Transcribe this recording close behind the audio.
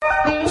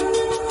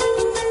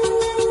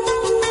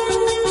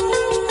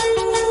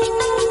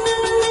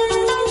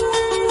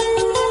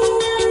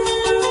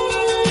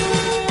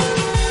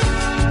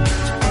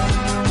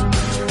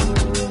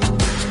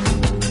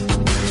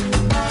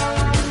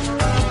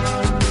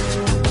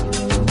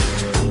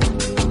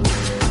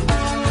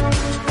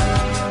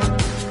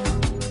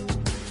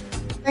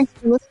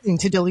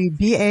listening to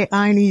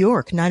WBAI New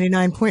York,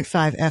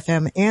 99.5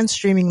 FM, and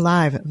streaming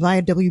live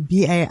via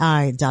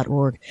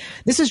WBAI.org.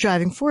 This is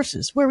Driving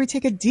Forces, where we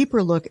take a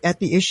deeper look at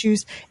the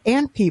issues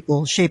and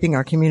people shaping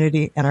our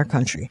community and our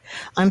country.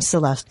 I'm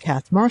Celeste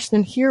Kath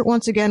Marston, here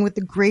once again with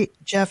the great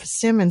Jeff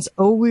Simmons.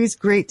 Always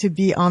great to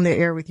be on the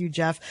air with you,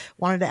 Jeff.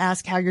 Wanted to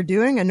ask how you're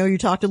doing. I know you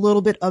talked a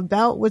little bit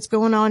about what's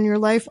going on in your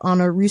life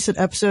on a recent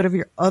episode of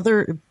your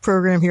other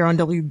program here on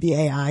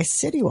WBAI,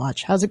 City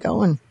Watch. How's it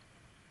going?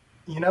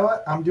 You know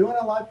what? I'm doing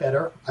a lot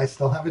better. I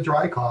still have a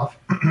dry cough.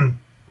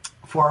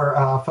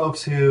 For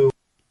folks who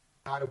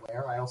are not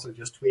aware, I also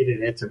just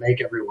tweeted it to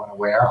make everyone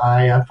aware.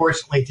 I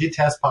unfortunately did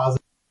test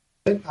positive.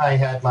 I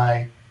had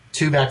my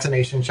 2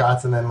 vaccination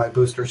shots and then my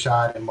booster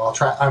shot. And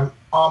I'm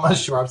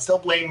almost sure, I'm still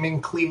blaming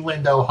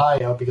Cleveland,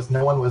 Ohio, because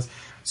no one was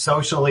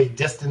socially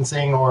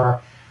distancing or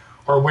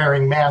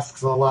wearing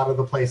masks a lot of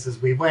the places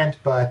we went.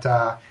 But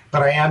I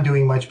am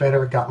doing much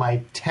better. Got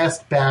my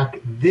test back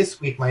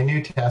this week, my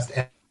new test,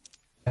 and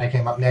I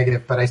came up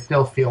negative, but I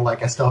still feel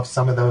like I still have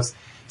some of those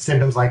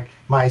symptoms, like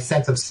my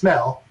sense of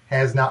smell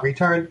has not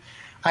returned.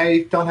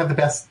 I don't have the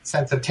best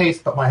sense of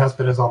taste, but my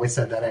husband has always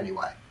said that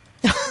anyway.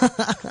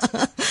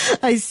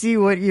 I see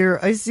what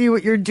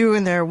you're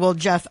doing there. Well,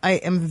 Jeff, I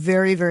am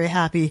very, very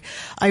happy.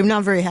 I'm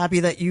not very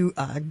happy that you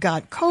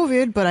got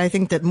COVID, but I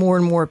think that more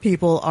and more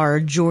people are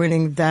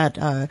joining that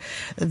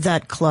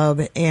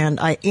club. And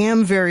I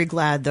am very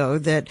glad, though,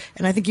 that,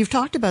 and I think you've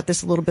talked about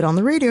this a little bit on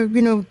the radio,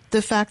 you know,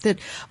 the fact that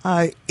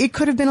it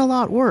could have been a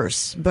lot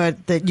worse,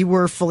 but that you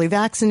were fully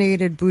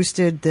vaccinated,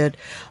 boosted, that,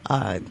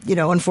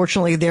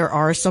 unfortunately there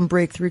are some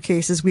breakthrough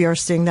cases. We are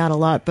seeing that a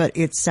lot, but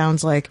it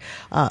sounds like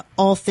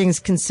all things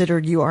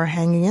considered, you are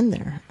hanging in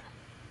there.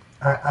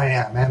 I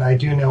am, and I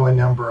do know a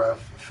number of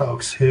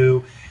folks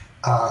who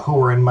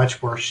were in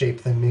much worse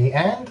shape than me,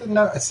 and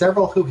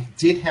several who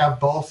did have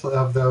both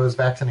of those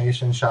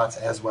vaccination shots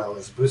as well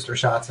as booster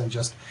shots and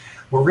just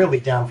were really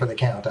down for the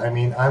count. I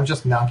mean, I'm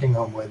just knocking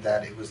on wood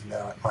that it was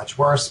not much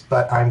worse,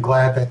 but I'm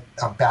glad that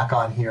I'm back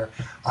on here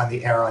on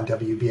the air on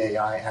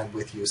WBAI and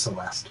with you,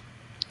 Celeste.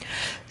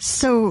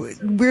 So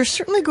we're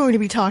certainly going to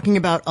be talking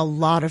about a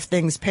lot of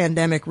things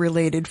pandemic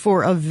related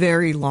for a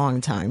very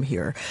long time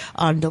here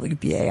on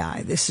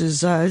WBAI. This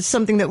is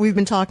something that we've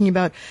been talking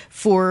about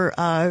for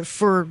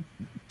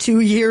 2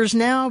 years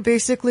now,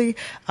 basically.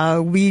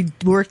 We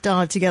worked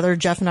on it together,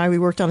 Jeff and I, we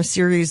worked on a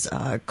series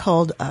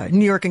called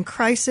New York in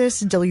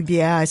Crisis,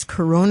 WBAI's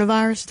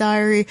Coronavirus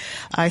Diary.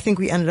 I think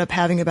we ended up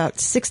having about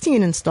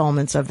 16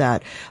 installments of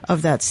that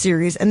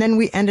series. And then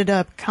we ended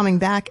up coming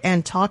back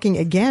and talking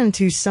again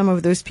to some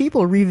of those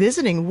people,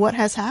 revisiting what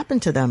has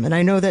happened to them. And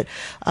I know that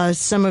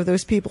some of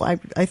those people, I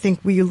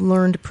think we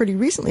learned pretty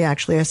recently,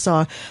 actually, I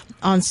saw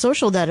on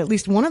social that at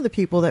least one of the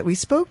people that we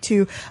spoke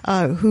to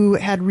who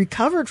had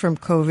recovered from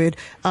COVID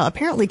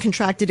apparently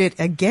contracted it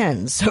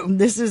again. So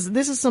this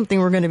is something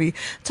we're going to be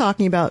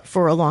talking about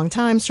for a long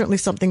time. Certainly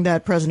something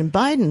that President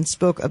Biden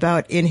spoke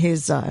about in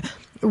his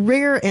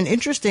rare and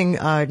interesting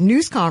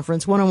news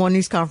conference, one-on-one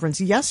news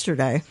conference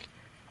yesterday.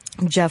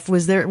 Jeff,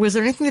 was there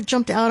anything that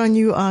jumped out on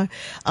you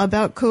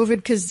about COVID?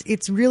 Because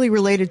it's really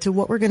related to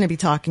what we're going to be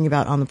talking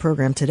about on the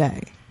program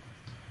today.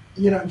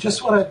 You know,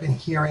 just what I've been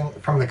hearing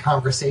from the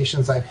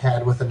conversations I've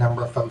had with a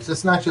number of folks,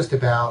 it's not just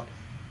about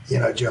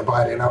Joe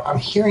Biden. I'm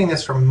hearing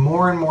this from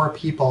more and more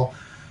people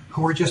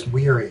who are just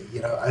weary.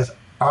 As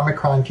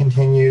Omicron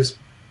continues,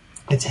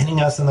 it's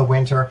hitting us in the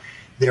winter.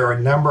 There are a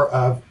number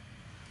of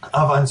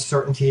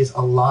uncertainties,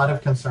 a lot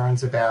of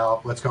concerns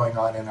about what's going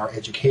on in our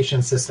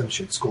education system.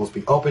 Should schools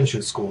be open?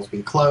 Should schools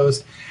be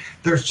closed?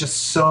 There's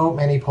just so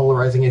many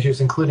polarizing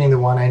issues, including the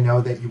one I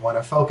know that you want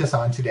to focus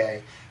on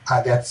today.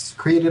 That's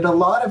created a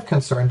lot of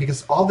concern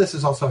because all this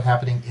is also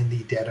happening in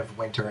the dead of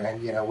winter.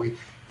 And, we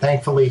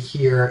thankfully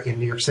here in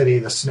New York City,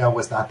 the snow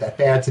was not that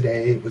bad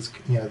today. It was,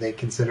 they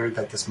considered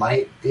that this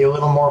might be a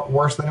little more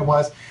worse than it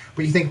was.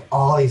 But you think of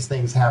all these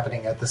things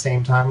happening at the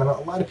same time, and a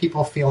lot of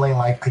people feeling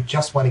like, I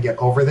just want to get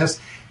over this.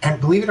 And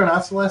believe it or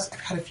not, Celeste, I've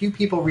had a few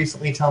people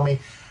recently tell me,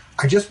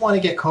 I just want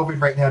to get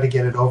COVID right now to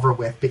get it over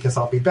with because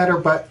I'll be better.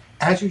 But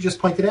as you just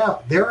pointed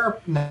out, there are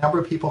a number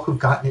of people who've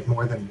gotten it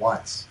more than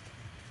once.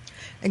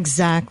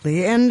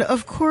 Exactly. And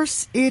of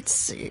course,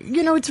 it's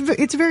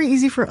very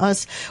easy for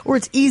us, or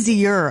it's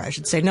easier, I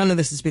should say. None of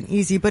this has been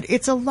easy, but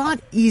it's a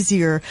lot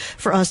easier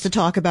for us to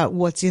talk about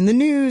what's in the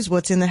news,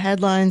 what's in the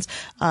headlines,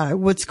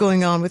 what's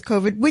going on with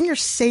COVID when you're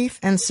safe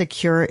and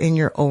secure in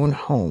your own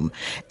home.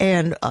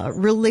 And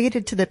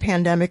related to the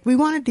pandemic, we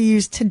wanted to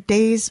use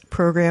today's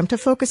program to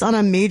focus on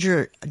a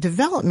major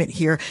development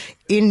here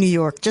in New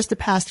York just the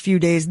past few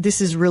days. This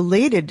is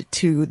related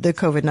to the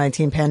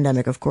COVID-19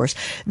 pandemic, of course.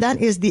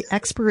 That is the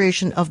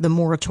expiration of the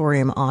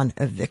moratorium on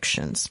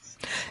evictions.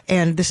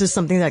 And this is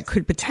something that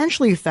could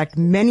potentially affect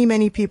many,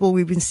 many people.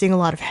 We've been seeing a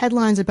lot of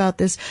headlines about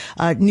this.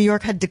 New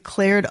York had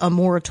declared a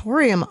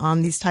moratorium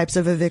on these types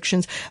of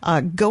evictions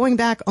going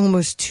back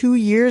almost 2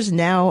 years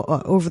now.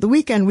 Over the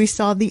weekend, we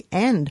saw the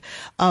end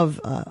of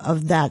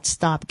that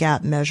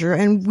stopgap measure.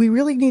 And we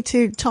really need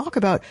to talk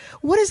about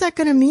what is that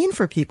going to mean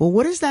for people?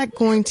 What is that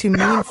going to mean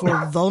mean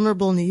for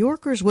vulnerable New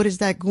Yorkers? What is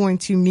that going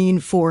to mean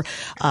for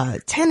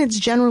tenants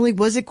generally?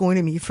 Was it going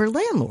to mean for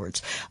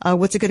landlords?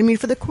 What's it going to mean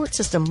for the court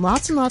system?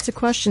 Lots and lots of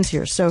questions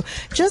here. So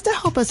just to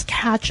help us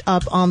catch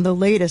up on the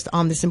latest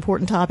on this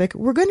important topic,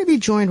 we're going to be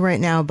joined right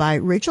now by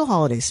Rachel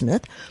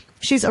Holliday-Smith.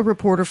 She's a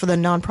reporter for the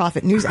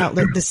nonprofit news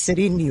outlet The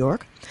City in New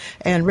York.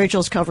 And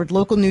Rachel's covered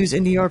local news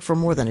in New York for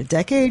more than a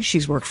decade.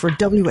 She's worked for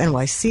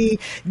WNYC,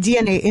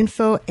 DNA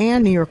Info,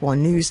 and New York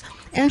One News.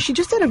 And she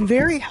just did a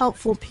very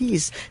helpful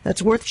piece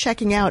that's worth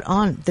checking out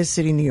on The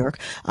City, New York,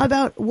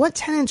 about what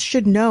tenants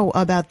should know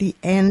about the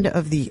end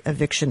of the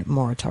eviction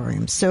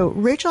moratorium. So,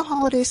 Rachel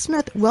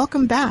Holliday-Smith,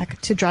 welcome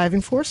back to Driving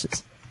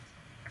Forces.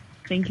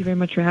 Thank you very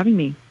much for having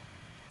me.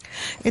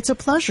 It's a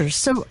pleasure.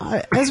 So,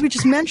 as we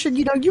just mentioned,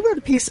 you wrote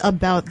a piece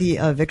about the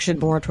eviction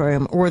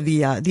moratorium, or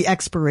the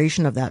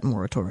expiration of that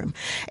moratorium.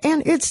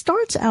 And it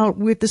starts out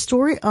with the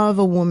story of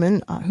a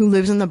woman who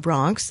lives in the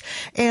Bronx.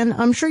 And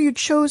I'm sure you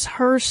chose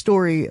her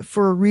story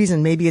for a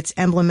reason. Maybe it's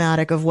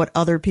emblematic of what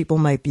other people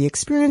might be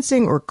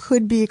experiencing or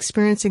could be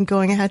experiencing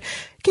going ahead.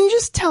 Can you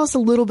just tell us a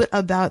little bit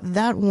about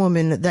that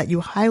woman that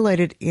you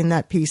highlighted in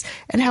that piece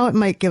and how it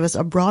might give us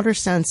a broader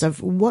sense of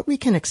what we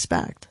can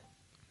expect?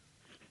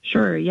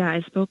 Sure. Yeah,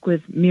 I spoke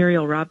with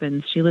Muriel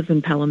Robbins. She lives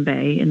in Pelham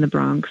Bay in the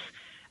Bronx,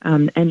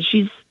 and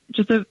she's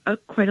just a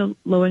quite a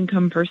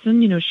low-income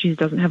person. She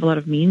doesn't have a lot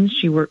of means.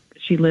 She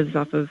lives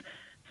off of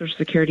Social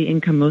Security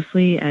income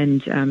mostly,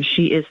 and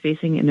she is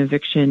facing an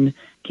eviction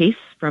case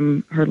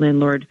from her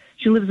landlord.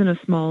 She lives in a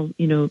small,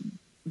 an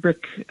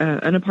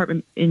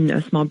apartment in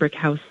a small brick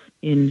house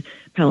in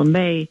Pelham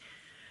Bay.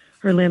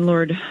 Her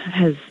landlord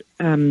has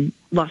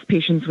lost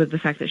patience with the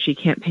fact that she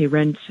can't pay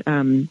rent,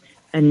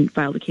 and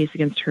filed a case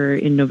against her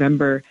in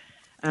November.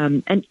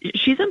 And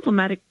she's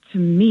emblematic to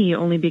me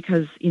only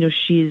because,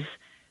 she's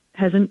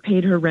hasn't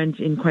paid her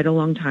rent in quite a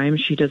long time.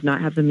 She does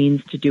not have the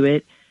means to do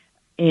it.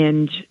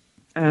 And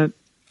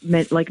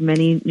like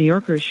many New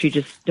Yorkers, she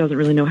just doesn't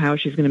really know how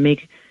she's going to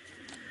make,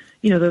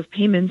 those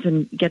payments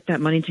and get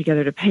that money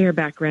together to pay her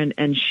back rent.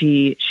 And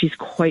she's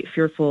quite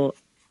fearful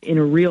in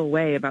a real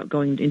way about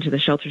going into the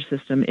shelter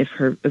system if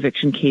her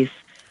eviction case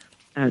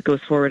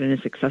goes forward and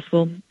is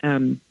successful.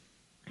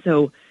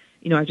 So,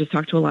 I've just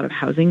talked to a lot of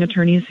housing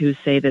attorneys who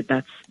say that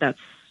that's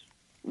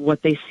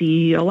what they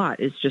see a lot,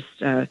 is just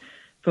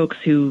folks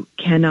who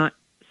cannot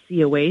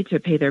see a way to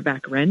pay their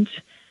back rent,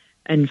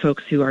 and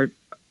folks who are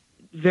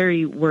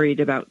very worried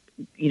about,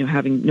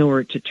 having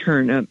nowhere to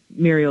turn.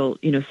 Muriel,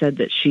 said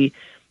that she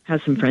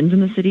has some friends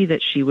in the city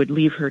that she would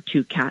leave her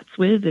 2 cats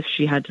with if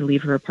she had to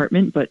leave her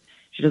apartment, but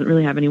she doesn't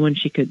really have anyone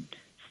she could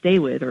stay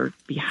with or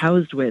be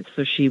housed with,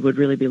 so she would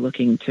really be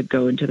looking to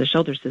go into the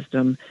shelter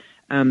system.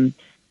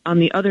 On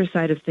the other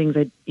side of things,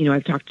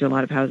 I've talked to a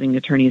lot of housing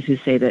attorneys who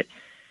say that,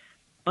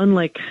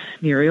 unlike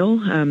Muriel,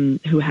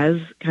 who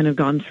has kind of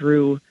gone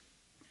through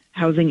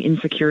housing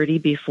insecurity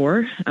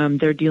before,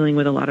 they're dealing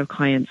with a lot of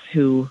clients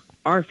who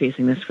are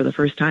facing this for the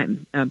first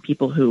time.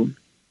 People who,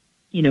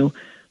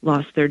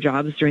 lost their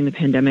jobs during the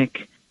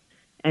pandemic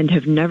and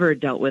have never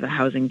dealt with a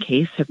housing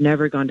case, have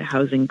never gone to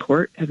housing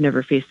court, have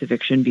never faced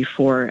eviction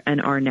before, and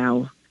are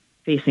now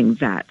facing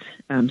that.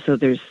 So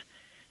there's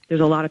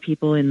a lot of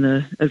people in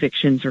the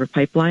eviction sort of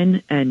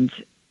pipeline, and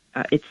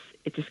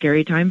it's a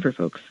scary time for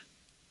folks.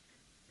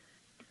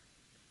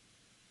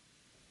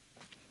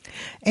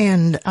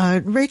 And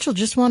Rachel,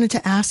 just wanted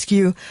to ask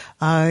you,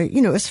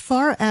 as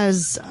far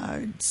as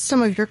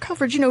some of your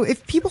coverage,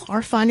 if people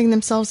are finding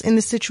themselves in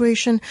this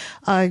situation,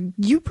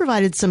 you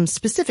provided some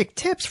specific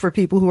tips for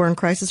people who are in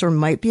crisis or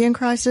might be in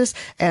crisis.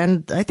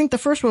 And I think the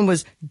first one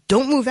was,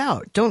 don't move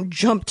out. Don't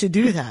jump to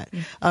do that.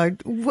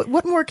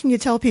 What more can you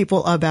tell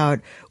people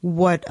about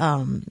what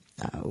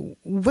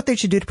they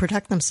should do to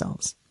protect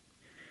themselves?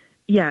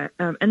 Yeah,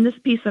 and this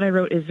piece that I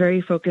wrote is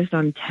very focused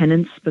on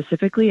tenants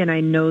specifically, and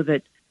I know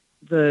that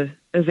the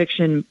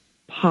eviction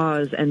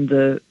pause and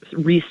the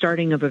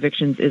restarting of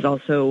evictions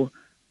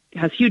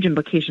has huge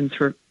implications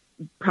for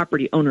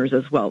property owners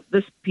as well.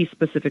 This piece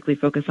specifically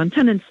focused on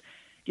tenants,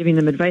 giving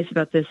them advice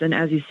about this. And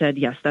as you said,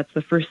 yes, that's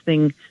the first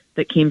thing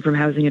that came from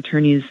housing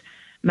attorneys'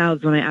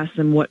 mouths when I asked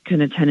them what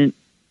can a tenant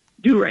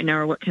do right now,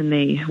 or what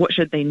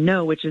should they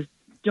know, which is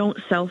don't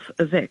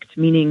self-evict,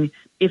 meaning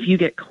if you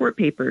get court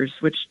papers,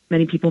 which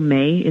many people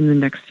may in the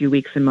next few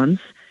weeks and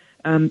months,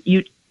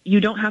 you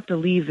don't have to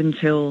leave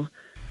until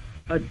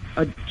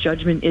a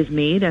judgment is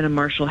made and a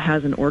marshal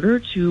has an order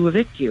to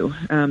evict you.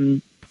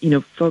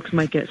 Folks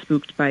might get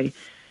spooked by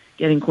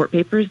getting court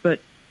papers,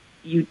 but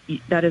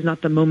that is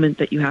not the moment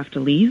that you have to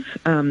leave.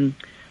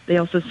 They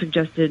also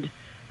suggested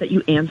that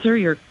you answer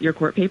your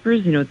court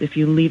papers. If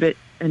you leave it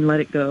and let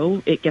it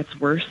go, it gets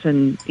worse,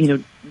 and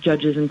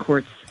judges and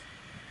courts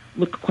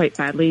look quite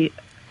badly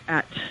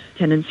at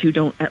tenants who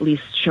don't at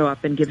least show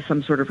up and give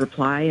some sort of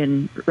reply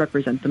and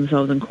represent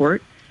themselves in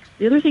court.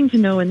 The other thing to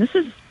know, and this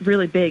is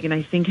really big and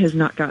I think has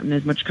not gotten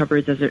as much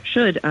coverage as it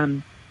should,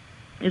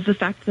 is the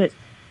fact that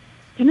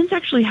tenants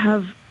actually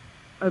have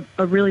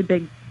a really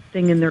big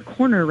thing in their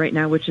corner right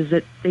now, which is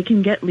that they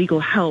can get legal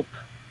help.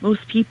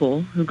 Most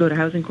people who go to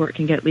housing court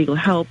can get legal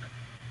help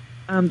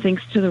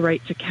thanks to the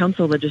right to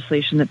counsel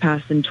legislation that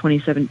passed in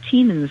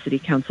 2017 in the City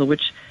Council,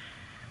 which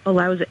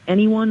allows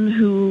anyone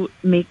who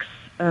makes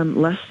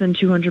less than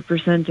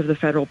 200% of the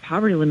federal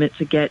poverty limit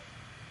to get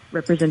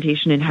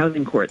representation in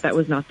housing court. That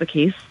was not the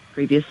case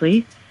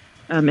previously,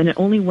 and it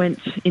only went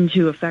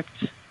into effect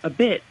a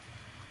bit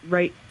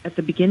right at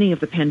the beginning of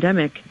the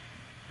pandemic.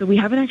 So we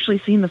haven't actually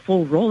seen the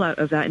full rollout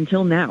of that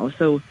until now.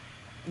 So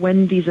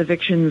when these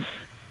evictions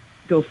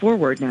go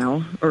forward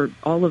now, or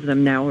all of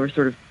them now are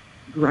sort of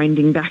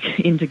grinding back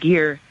into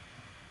gear,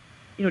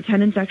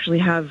 tenants actually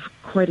have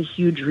quite a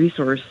huge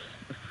resource,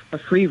 a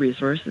free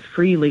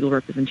legal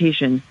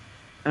representation.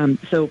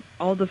 So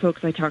all the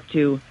folks I talked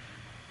to,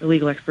 the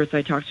legal experts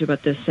I talked to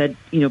about this said,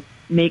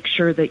 make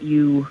sure that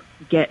you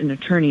get an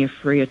attorney, a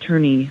free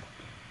attorney,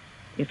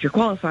 if you're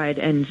qualified.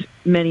 And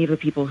many of the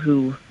people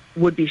who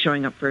would be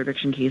showing up for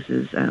eviction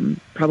cases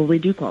probably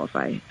do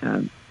qualify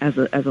as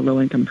a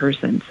low-income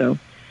person. So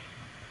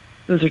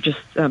those are just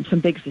some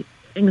big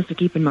things to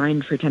keep in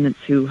mind for tenants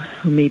who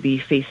may be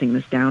facing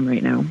this down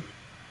right now.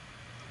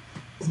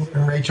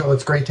 Rachel,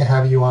 it's great to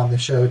have you on the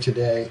show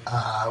today.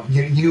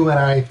 You and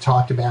I have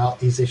talked about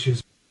these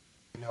issues.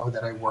 You know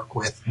that I work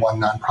with one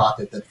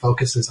nonprofit that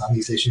focuses on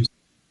these issues.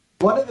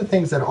 One of the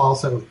things that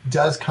also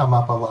does come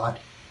up a lot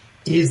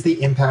is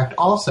the impact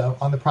also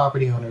on the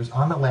property owners,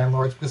 on the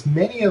landlords, because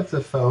many of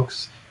the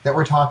folks that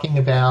we're talking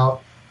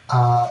about,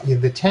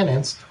 the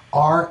tenants,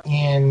 are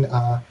in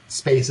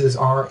spaces,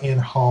 are in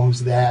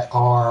homes that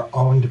are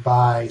owned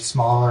by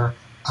smaller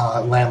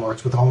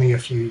landlords with only a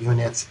few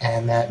units,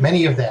 and that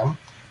many of them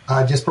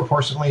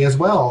disproportionately as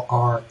well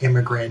are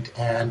immigrant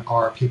and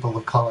are people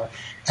of color.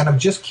 And I'm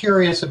just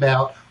curious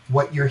about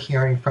what you're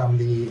hearing from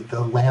the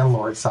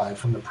landlord side,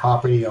 from the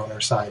property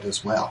owner side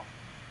as well.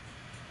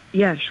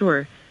 Yeah,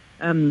 sure.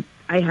 I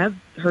have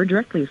heard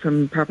directly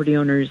from property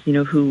owners,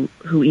 who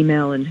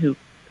email and who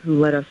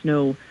let us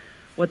know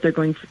what they're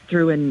going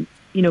through. And,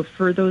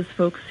 for those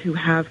folks who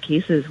have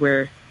cases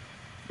where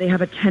they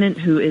have a tenant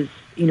who is,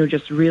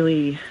 just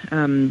really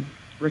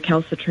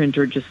recalcitrant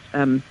or just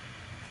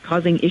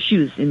causing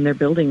issues in their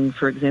building,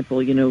 for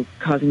example,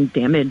 causing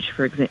damage,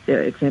 for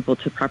example,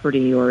 to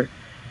property, or,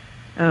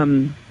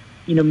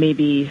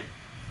 maybe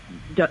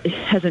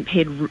hasn't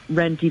paid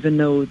rent even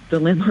though the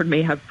landlord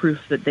may have proof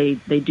that they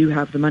do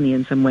have the money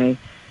in some way.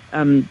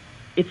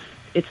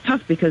 It's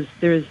tough because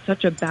there is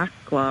such a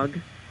backlog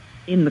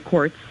in the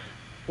courts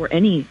for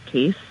any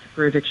case,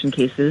 for eviction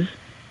cases.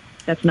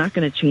 That's not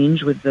going to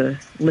change with the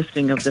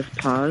lifting of this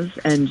pause.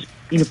 And,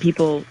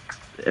 people,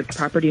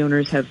 property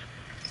owners have,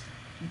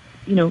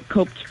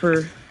 coped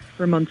for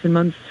months and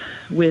months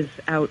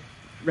without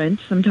rent,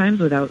 sometimes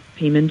without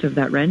payment of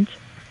that rent.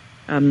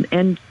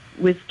 And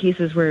with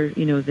cases where,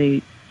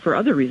 they, for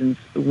other reasons,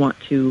 want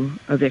to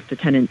evict a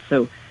tenant.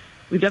 So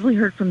we've definitely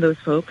heard from those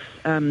folks.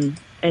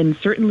 And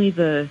certainly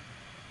the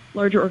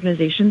larger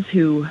organizations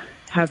who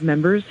have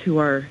members who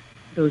are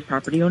those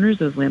property owners,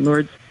 those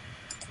landlords,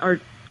 are,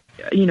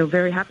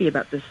 very happy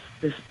about this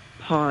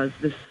pause,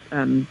 this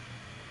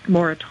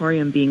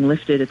moratorium being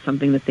lifted. It's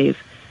something that they've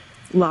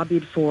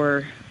lobbied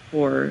for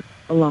a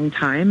long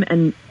time.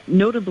 And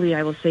notably,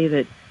 I will say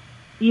that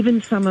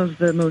even some of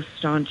the most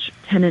staunch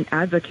tenant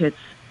advocates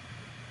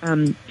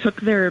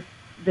took their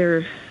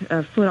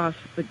foot off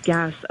the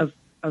gas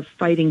of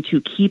fighting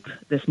to keep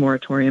this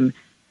moratorium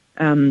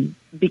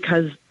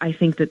because I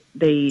think that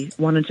they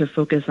wanted to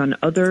focus on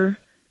other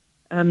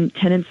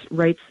tenants'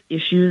 rights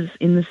issues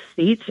in the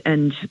state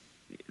and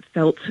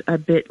felt a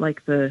bit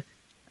like the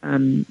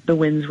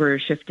winds were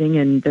shifting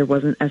and there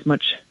wasn't as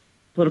much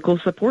political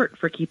support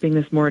for keeping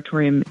this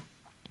moratorium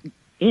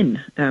in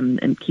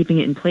and keeping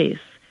it in place.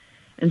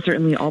 And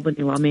certainly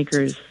Albany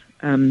lawmakers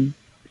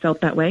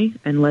felt that way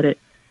and let it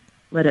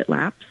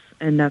lapse.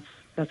 And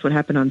that's what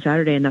happened on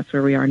Saturday, and that's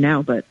where we are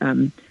now. But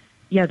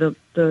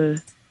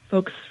the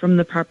folks from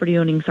the property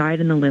owning side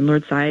and the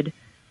landlord side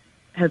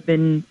have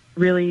been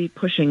really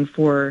pushing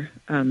for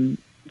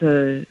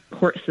the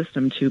court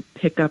system to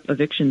pick up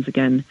evictions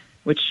again,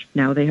 which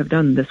now they have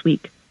done this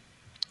week.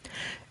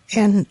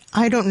 And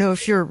I don't know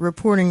if your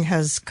reporting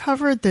has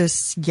covered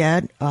this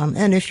yet.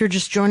 And if you're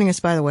just joining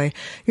us, by the way,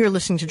 you're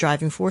listening to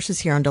Driving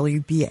Forces here on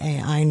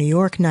WBAI New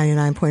York,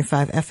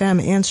 99.5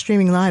 FM, and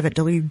streaming live at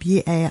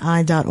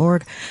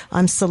WBAI.org.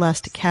 I'm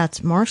Celeste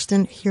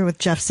Katz-Marston here with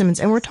Jeff Simmons,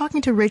 and we're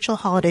talking to Rachel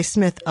Holiday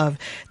Smith of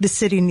the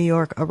City of New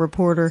York, a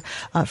reporter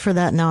for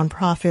that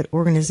nonprofit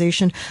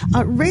organization.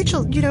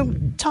 Rachel,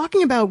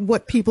 talking about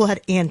what people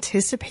had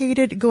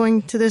anticipated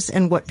going to this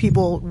and what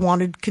people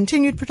wanted,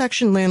 continued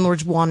protection,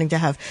 landlords wanting to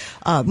have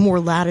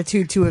more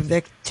latitude to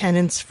evict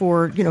tenants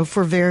for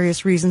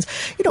various reasons.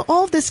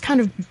 All of this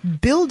kind of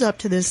build up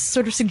to this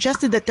sort of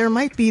suggested that there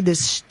might be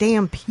this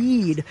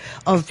stampede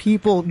of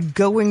people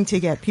going to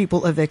get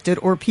people evicted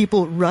or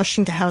people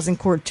rushing to housing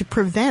court to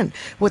prevent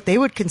what they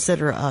would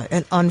consider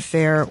an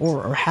unfair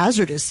or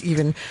hazardous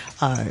even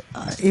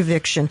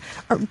eviction.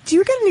 Do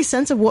you get any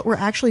sense of what we're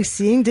actually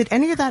seeing? Did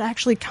any of that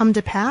actually come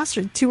to pass,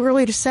 or too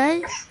early to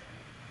say?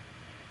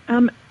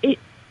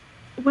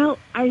 Well,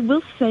 I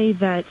will say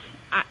that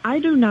I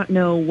do not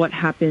know what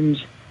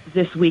happened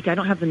this week, I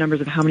don't have the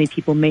numbers of how many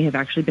people may have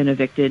actually been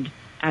evicted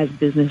as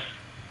business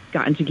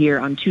got into gear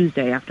on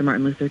Tuesday after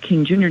Martin Luther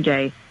King Jr.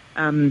 Day.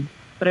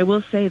 But I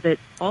will say that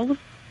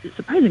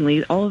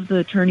surprisingly, all of the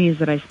attorneys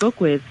that I spoke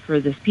with for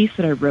this piece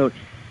that I wrote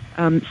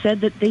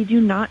said that they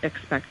do not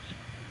expect,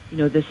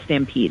 this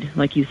stampede,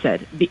 like you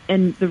said.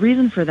 And the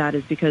reason for that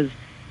is because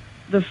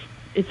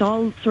it's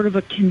all sort of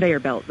a conveyor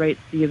belt, right?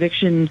 The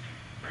eviction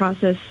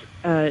process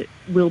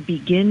will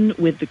begin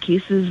with the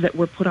cases that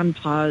were put on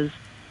pause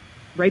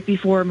right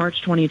before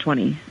March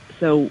 2020.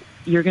 So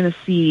you're going to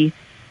see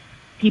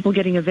people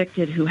getting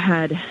evicted who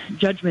had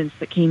judgments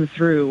that came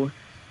through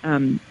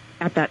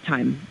at that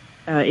time.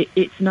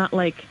 It's not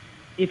like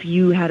if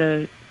you had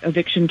a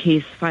eviction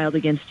case filed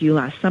against you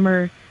last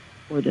summer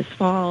or this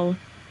fall,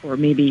 or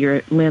maybe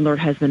your landlord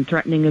has been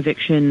threatening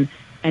eviction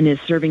and is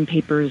serving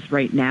papers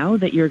right now,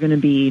 that you're going to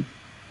be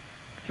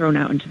thrown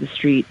out into the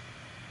street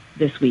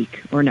this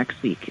week or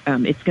next week.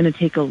 It's going to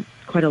take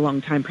quite a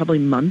long time, probably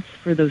months,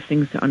 for those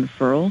things to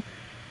unfurl.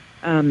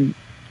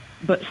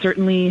 But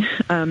certainly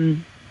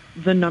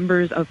the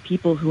numbers of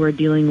people who are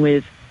dealing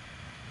with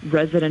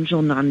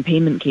residential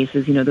non-payment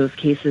cases, those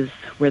cases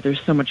where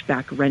there's so much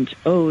back rent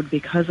owed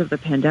because of the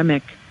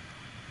pandemic,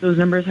 those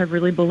numbers have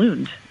really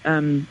ballooned.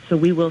 So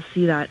we will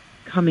see that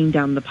coming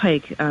down the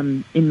pike.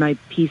 In my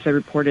piece, I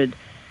reported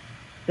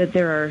that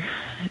there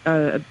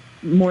are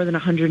more than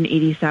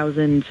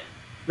 180,000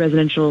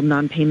 residential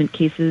non-payment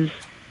cases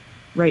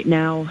right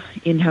now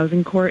in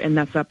housing court, and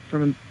that's up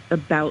from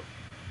about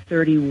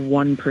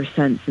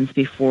 31% since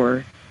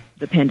before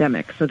the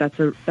pandemic. So that's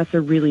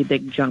a really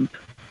big jump.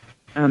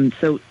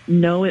 So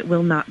no, it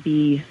will not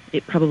be.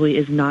 It probably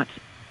is not,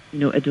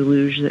 a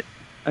deluge, that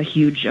a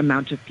huge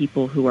amount of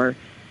people who are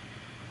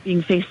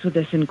being faced with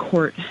this in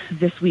court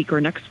this week or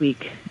next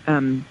week.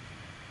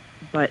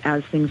 But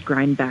as things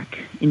grind back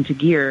into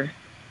gear,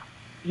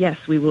 yes,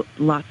 we will.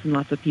 Lots and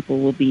lots of people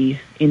will be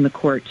in the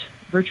court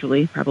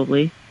virtually,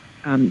 probably,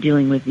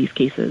 dealing with these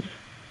cases.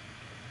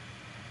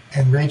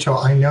 And Rachel,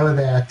 I know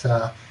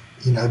that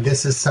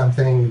this is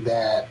something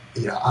that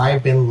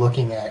I've been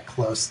looking at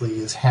closely,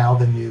 is how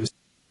the new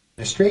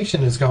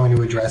administration is going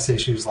to address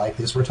issues like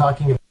this. We're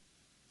talking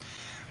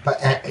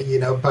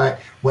about, but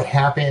what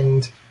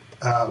happened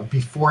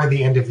before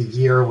the end of the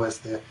year was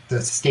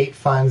the state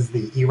funds,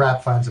 the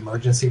ERAP funds,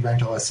 Emergency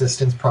Rental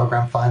Assistance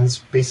Program funds,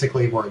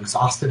 basically were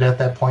exhausted at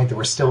that point. There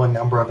were still a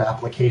number of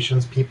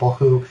applications, people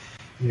who,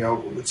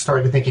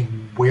 started thinking,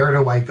 where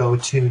do I go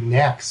to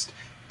next?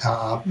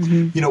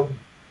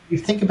 You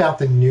think about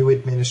the new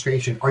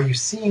administration, are you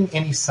seeing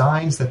any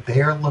signs that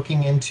they're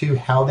looking into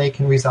how they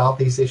can resolve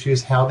these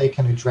issues, how they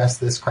can address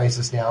this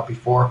crisis now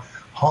before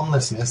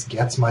homelessness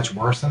gets much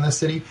worse in the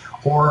city?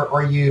 Or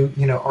are you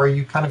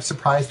kind of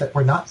surprised that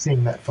we're not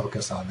seeing that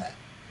focus on that?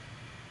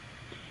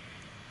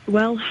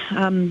 Well,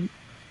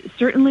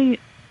 certainly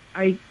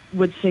I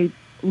would say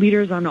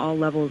leaders on all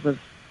levels of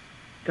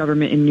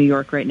government in New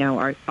York right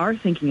now are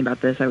thinking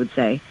about this, I would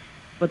say.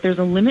 But there's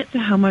a limit to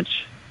how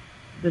much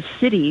the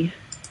city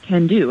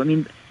can do. I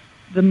mean,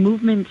 the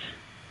movement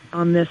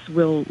on this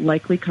will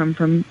likely come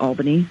from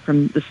Albany,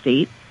 from the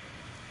state.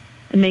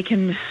 And they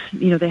can,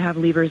 they have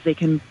levers they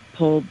can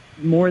pull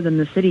more than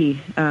the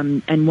city.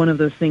 And one of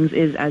those things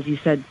is, as you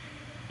said,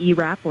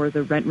 ERAP, or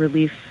the Rent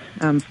Relief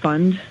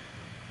Fund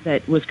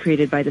that was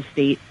created by the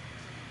state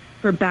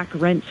for back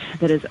rent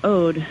that is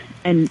owed.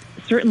 And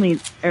certainly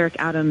Eric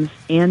Adams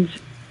and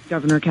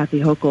Governor Kathy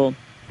Hochul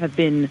have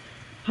been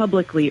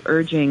publicly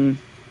urging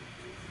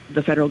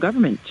the federal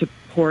government to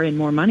pour in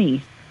more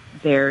money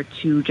there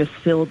to just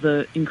fill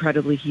the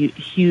incredibly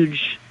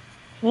huge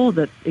hole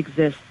that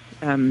exists,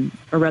 or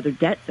rather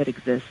debt that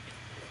exists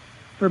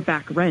for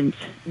back rent.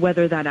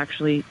 Whether that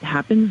actually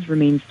happens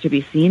remains to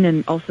be seen.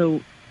 And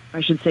also,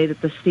 I should say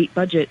that the state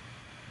budget,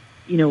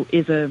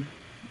 is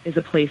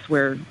a place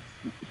where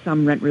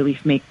some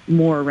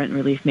more rent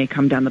relief may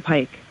come down the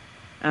pike.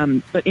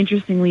 But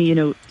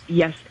interestingly,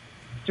 yes,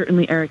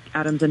 certainly Eric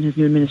Adams and his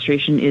new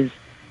administration is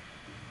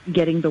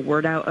getting the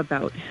word out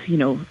about,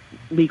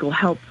 legal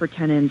help for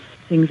tenants,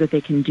 things that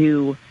they can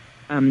do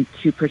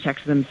to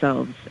protect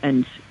themselves,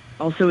 and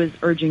also is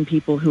urging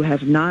people who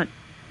have not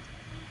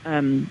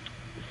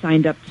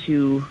signed up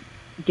to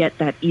get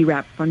that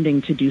ERAP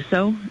funding to do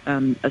so.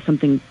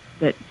 Something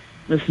that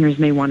listeners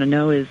may want to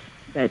know is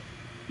that,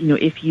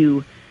 if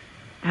you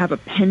have a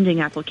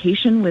pending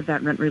application with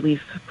that rent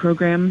relief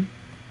program,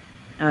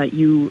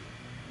 you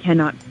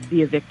cannot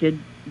be evicted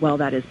while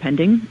that is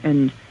pending.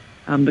 And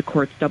the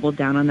courts doubled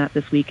down on that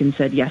this week and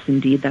said, yes,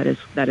 indeed, that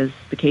is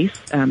the case.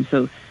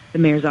 So the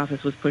mayor's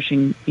office was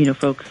pushing,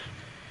 folks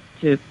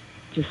to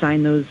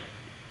sign those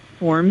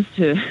forms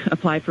to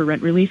apply for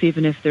rent relief,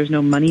 even if there's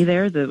no money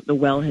there. The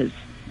well has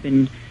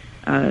been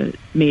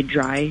made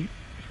dry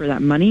for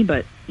that money,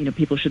 but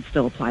people should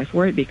still apply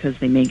for it because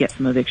they may get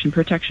some eviction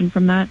protection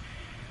from that.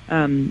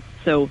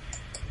 So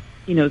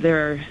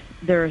there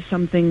are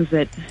some things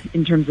that,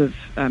 in terms of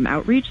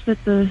outreach,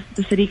 that the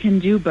city can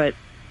do, but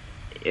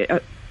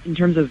in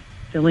terms of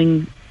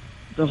filling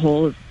the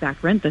hole of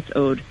back rent that's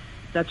owed,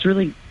 that's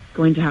really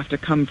going to have to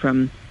come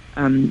from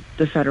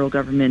the federal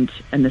government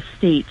and the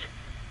state.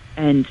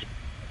 And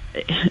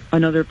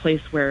another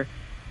place where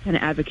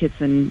tenant advocates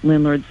and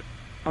landlords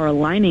are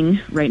aligning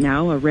right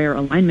now, a rare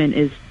alignment,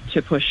 is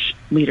to push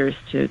leaders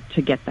to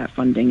get that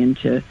funding and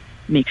to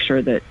make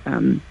sure that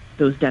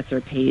those debts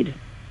are paid,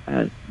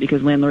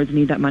 because landlords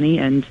need that money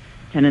and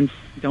tenants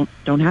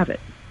don't have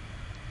it.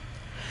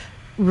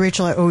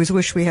 Rachel, I always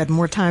wish we had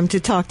more time to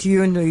talk to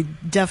you, and we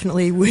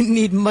definitely would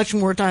need much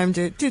more time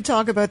to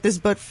talk about this.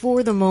 But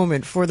for the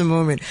moment,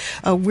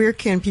 where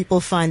can people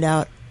find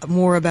out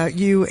more about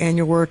you and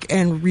your work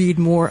and read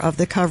more of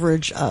the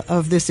coverage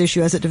of this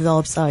issue as it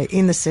develops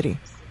in the city?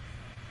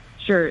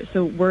 Sure.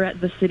 So we're at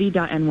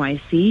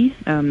thecity.nyc,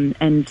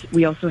 and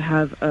we also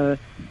have a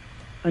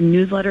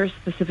newsletter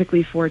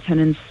specifically for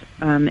tenants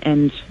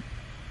and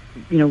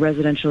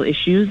residential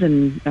issues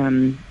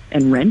and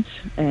rent,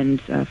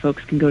 and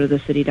folks can go to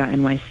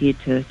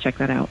thecity.nyc to check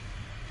that out.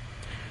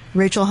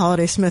 Rachel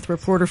Holiday Smith,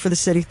 reporter for The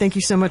City, thank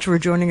you so much for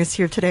joining us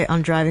here today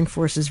on Driving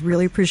Forces.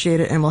 Really appreciate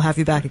it, and we'll have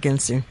you back again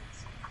soon.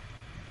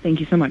 Thank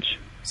you so much.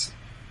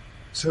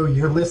 So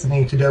you're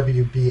listening to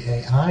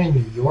WBAI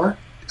New York.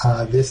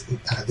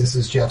 This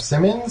is Jeff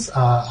Simmons.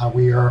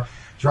 We are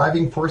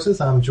Driving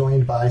Forces. I'm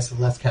joined by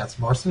Celeste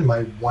Katz-Marston,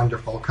 my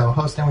wonderful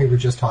co-host, and we were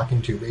just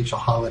talking to Rachel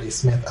Holiday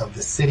Smith of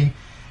The City,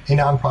 a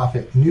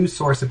nonprofit news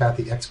source about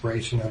the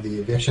expiration of the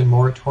eviction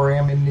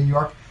moratorium in New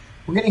York.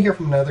 We're going to hear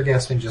from another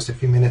guest in just a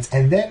few minutes,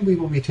 and then we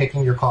will be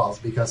taking your calls,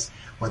 because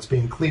what's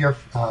been clear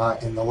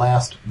in the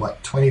last,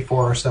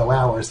 24 or so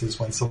hours is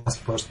when Celeste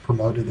first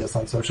promoted this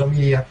on social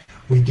media,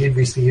 we did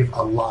receive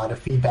a lot of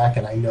feedback,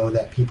 and I know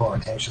that people are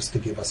anxious to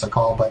give us a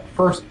call. But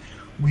first,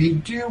 we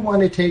do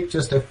want to take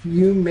just a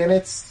few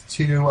minutes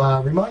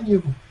to remind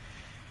you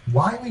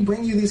why we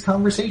bring you these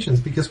conversations,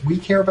 because we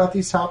care about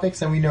these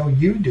topics and we know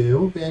you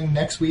do. And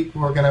next week,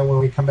 when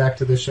we come back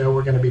to the show,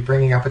 we're going to be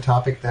bringing up a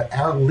topic that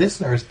our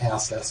listeners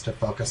asked us to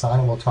focus on,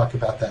 and we'll talk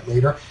about that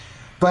later.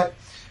 But,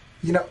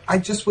 I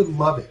just would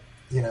love it,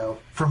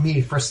 for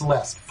me, for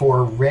Celeste,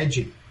 for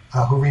Reggie,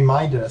 who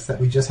reminded us that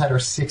we just had our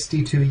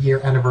 62-year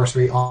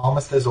anniversary,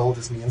 almost as old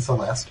as me and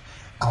Celeste.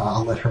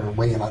 I'll let her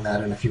weigh in on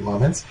that in a few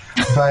moments.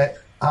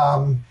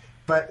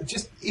 But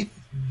just if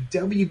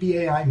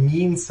WBAI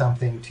means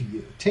something to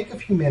you, take a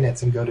few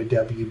minutes and go to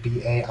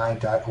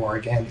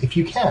WBAI.org. And if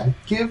you can,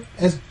 give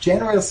as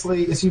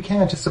generously as you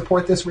can to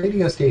support this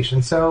radio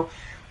station so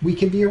we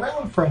can be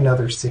around for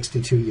another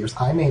 62 years.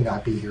 I may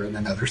not be here in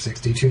another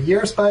 62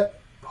 years, but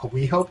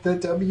we hope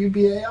that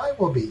WBAI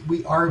will be.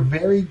 We are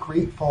very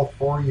grateful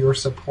for your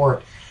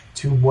support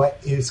to what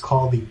is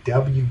called the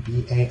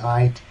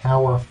WBAI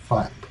Tower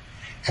Fund.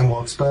 And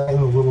we'll explain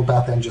a little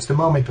about that in just a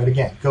moment. But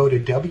again, go to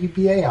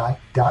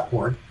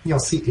WBAI.org. You'll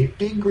see a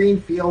big green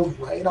field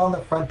right on the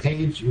front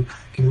page. You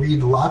can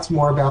read lots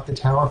more about the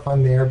Tower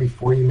Fund there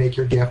before you make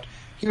your gift.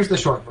 Here's the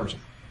short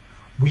version.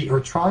 We are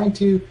trying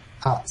to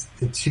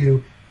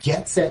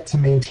get set to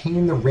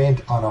maintain the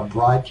rent on our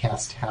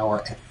broadcast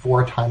tower at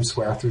 4 Times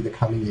Square through the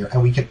coming year.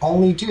 And we can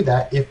only do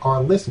that if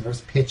our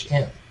listeners pitch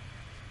in.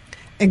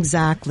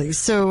 Exactly.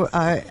 So,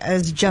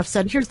 as Jeff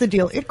said, here's the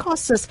deal. It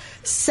costs us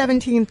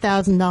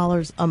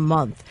 $17,000 a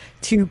month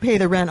to pay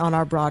the rent on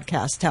our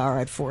broadcast tower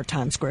at 4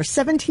 Times Square.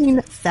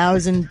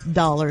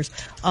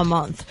 $17,000 a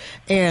month.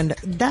 And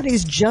that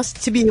is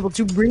just to be able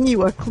to bring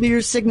you a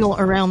clear signal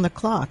around the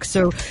clock.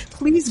 So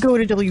please go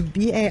to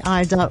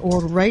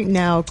WBAI.org right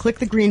now. Click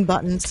the green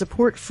button.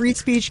 Support free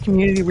speech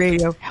community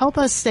radio. Help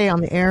us stay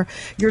on the air.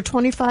 Your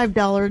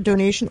 $25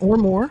 donation or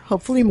more,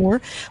 hopefully more,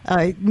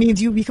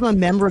 means you become a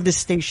member of this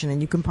station, and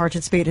you can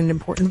participate in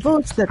important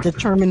votes that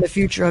determine the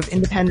future of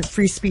independent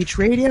free speech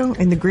radio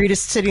in the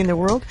greatest city in the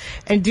world.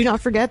 And do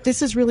not forget,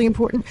 this is really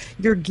important,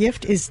 your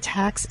gift is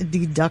tax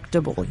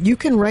deductible. You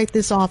can write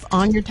this off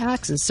on your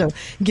taxes. So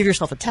give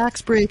yourself a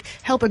tax break,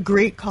 help a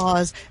great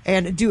cause,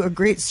 and do a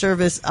great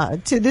service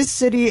to this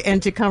city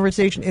and to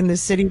conversation in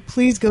this city.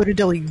 Please go to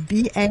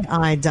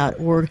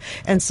WBAI.org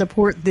and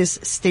support this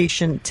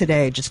station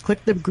today. Just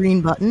click the green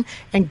button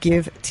and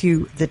give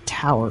to the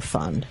Tower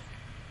Fund.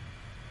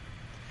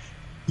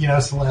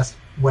 Celeste,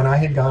 when I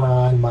had gone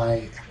on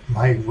my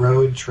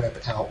road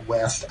trip out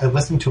west, I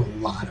listened to a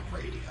lot of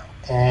radio.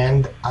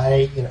 And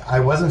I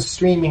wasn't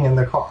streaming in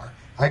the car.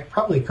 I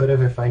probably could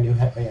have if I knew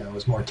I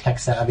was more tech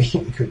savvy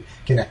and could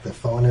connect the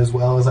phone as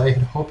well as I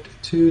had hoped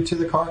to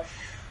the car.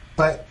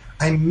 But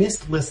I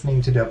missed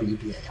listening to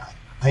WBAI.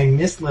 I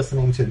missed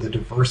listening to the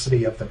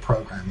diversity of the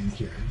programming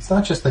here. It's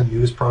not just the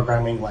news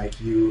programming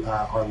like you,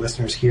 our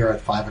listeners, hear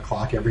at 5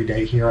 o'clock every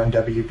day here on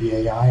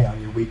WBAI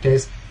on your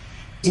weekdays.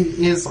 It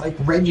is like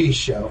Reggie's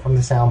show from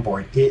the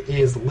soundboard. It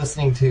is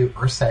listening to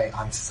Ursay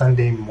on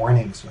Sunday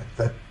mornings with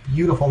the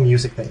beautiful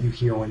music that you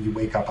hear when you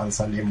wake up on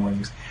Sunday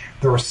mornings.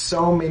 There are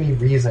so many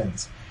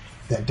reasons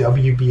that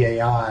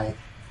WBAI,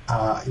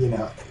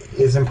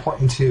 is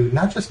important to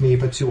not just me,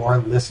 but to our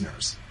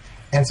listeners.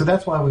 And so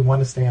that's why we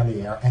want to stay on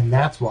the air, and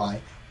that's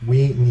why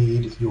we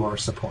need your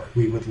support.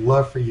 We would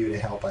love for you to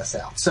help us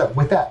out. So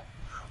with that,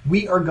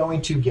 we are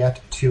going to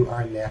get to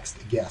our next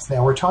guest.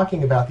 Now, we're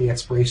talking about the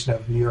expiration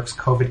of New York's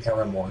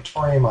COVID-era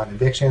moratorium on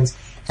evictions,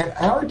 and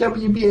our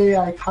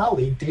WBAI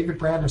colleague, David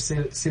Brand of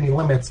City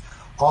Limits,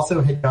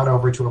 also had gone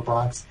over to a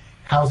Bronx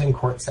housing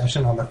court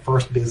session on the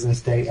first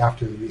business day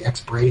after the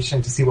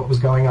expiration to see what was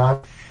going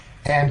on.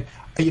 And,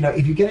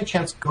 if you get a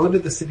chance, go to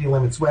the City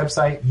Limits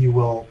website. You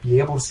will be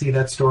able to see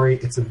that story.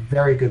 It's a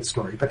very good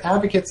story. But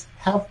advocates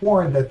have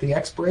warned that the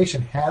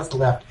expiration has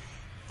left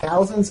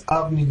thousands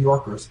of New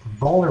Yorkers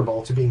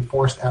vulnerable to being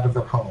forced out of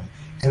their home,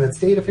 and that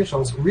state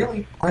officials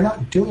really are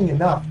not doing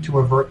enough to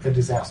avert a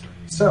disaster.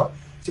 So,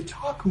 to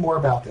talk more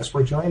about this,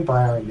 we're joined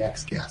by our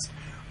next guest,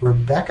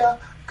 Rebecca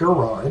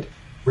Garrard.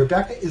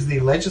 Rebecca is the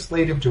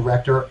legislative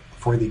director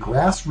for the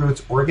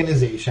grassroots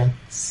organization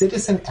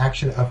Citizen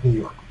Action of New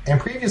York. And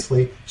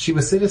previously, she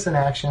was Citizen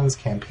Action's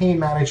campaign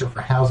manager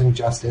for housing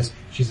justice.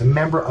 She's a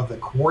member of the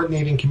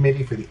coordinating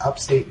committee for the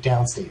Upstate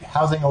Downstate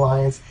Housing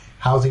Alliance,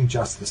 Housing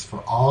Justice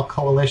for All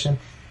Coalition,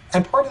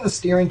 and part of the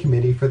steering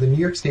committee for the New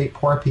York State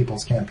Poor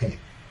People's Campaign.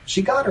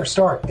 She got her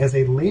start as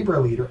a labor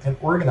leader and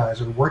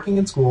organizer working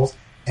in schools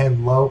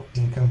and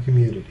low-income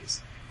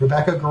communities.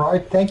 Rebecca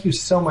Garrard, thank you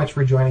so much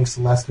for joining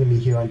Celeste and me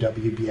here on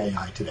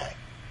WBAI today.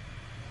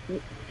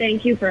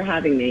 Thank you for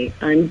having me.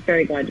 I'm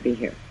very glad to be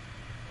here.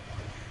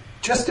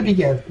 Just to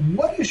begin,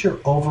 what is your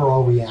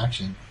overall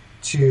reaction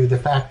to the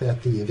fact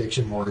that the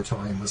eviction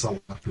moratorium was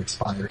allowed to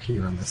expire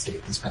here in the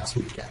state this past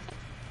weekend?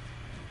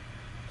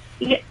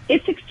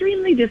 It's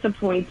extremely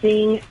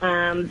disappointing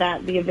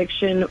that the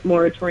eviction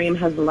moratorium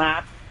has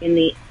lapsed in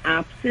the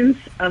absence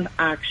of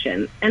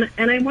action. And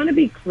I want to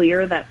be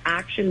clear that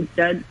action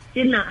did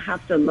not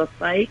have to look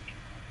like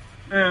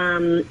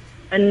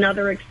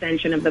another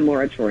extension of the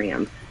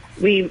moratorium.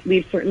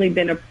 We've certainly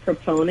been a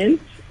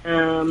proponent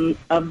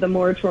of the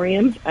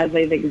moratoriums as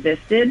they've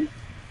existed,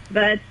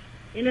 but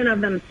in and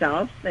of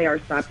themselves, they are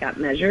stopgap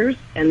measures,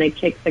 and they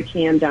kick the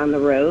can down the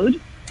road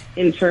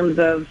in terms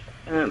of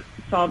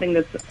solving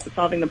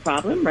the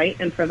problem, right,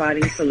 and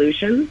providing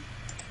solutions.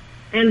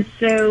 And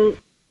so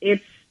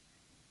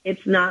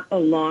it's not a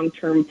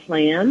long-term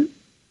plan.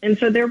 And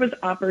so there was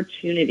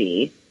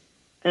opportunity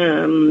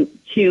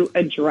to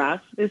address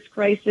this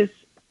crisis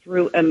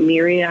through a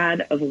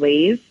myriad of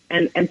ways.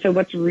 And so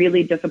what's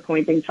really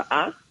disappointing to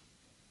us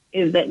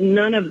is that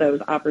none of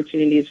those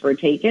opportunities were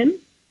taken,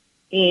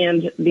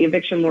 and the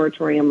eviction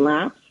moratorium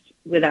lapsed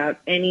without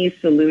any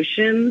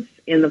solutions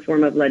in the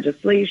form of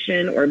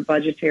legislation or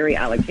budgetary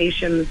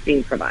allocations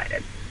being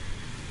provided.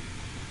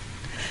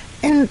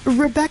 And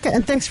Rebecca,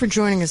 and thanks for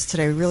joining us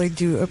today. We really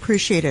do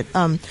appreciate it.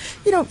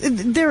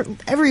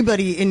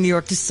 Everybody in New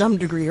York to some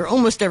degree, or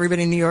almost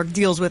everybody in New York,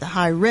 deals with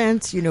high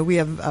rents. We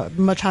have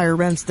much higher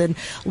rents than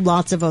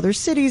lots of other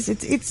cities.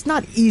 It's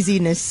not easy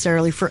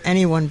necessarily for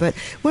anyone, but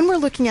when we're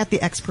looking at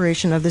the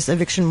expiration of this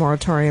eviction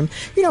moratorium,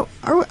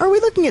 are we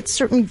looking at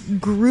certain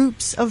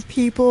groups of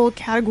people,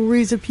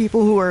 categories of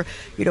people who are,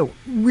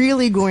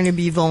 really going to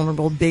be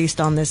vulnerable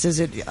based on this? Is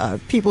it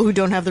people who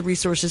don't have the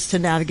resources to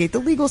navigate the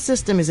legal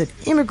system? Is it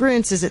immigrants?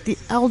 Is it the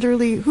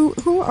elderly?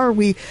 Who are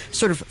we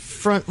sort of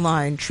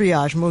frontline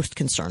triage most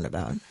concerned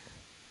about?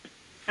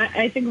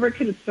 I think we're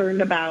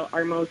concerned about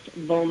our most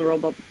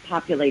vulnerable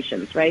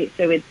populations, right?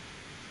 So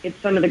it's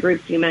some of the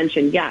groups you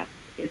mentioned. Yes,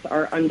 it's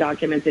our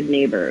undocumented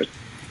neighbors.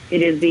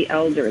 It is the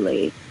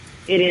elderly.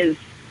 It is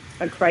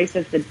a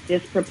crisis that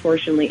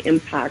disproportionately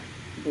impacts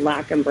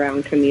Black and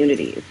brown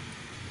communities.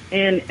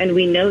 And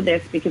we know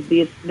this because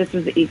this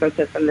was the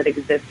ecosystem that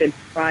existed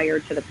prior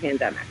to the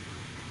pandemic,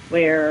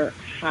 where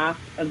half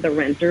of the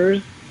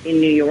renters in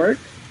New York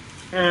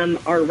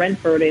are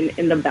rent burden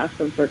in the best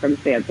of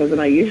circumstances, and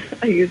I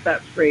use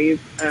that phrase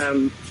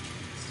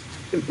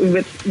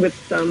with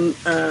some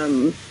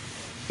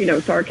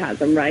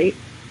sarcasm, right?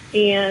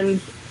 And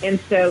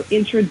so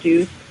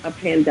introduce a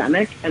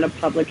pandemic and a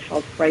public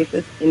health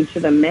crisis into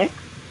the mix,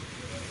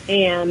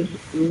 and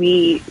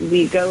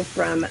we go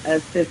from a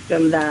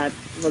system that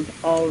was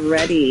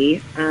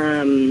already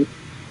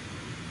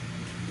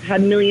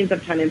had millions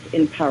of tenants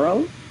in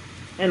peril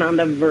and on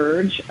the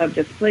verge of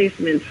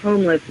displacement,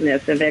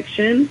 homelessness,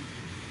 eviction,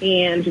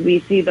 and we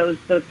see those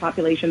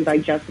populations I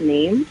just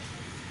named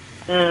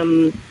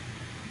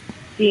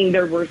seeing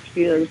their worst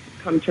fears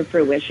come to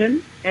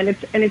fruition, and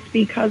it's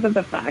because of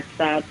the fact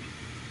that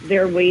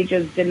their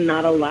wages did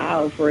not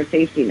allow for a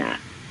safety net.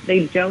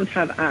 They don't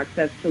have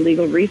access to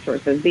legal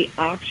resources. The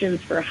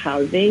options for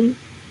housing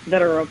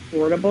that are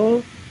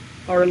affordable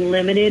are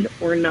limited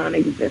or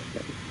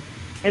non-existent.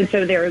 And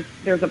so there's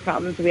a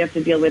problem that we have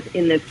to deal with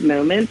in this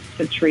moment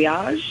to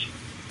triage.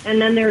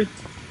 And then there's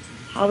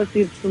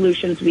policy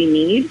solutions we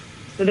need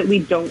so that we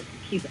don't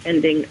keep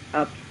ending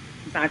up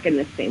back in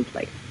the same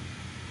place.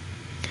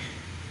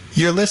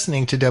 You're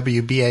listening to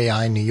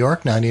WBAI New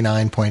York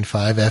 99.5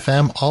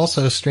 FM,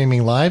 also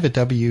streaming live at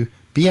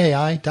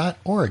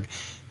WBAI.org.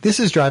 This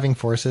is Driving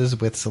Forces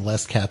with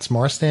Celeste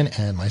Katz-Marston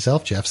and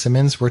myself, Jeff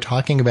Simmons. We're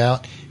talking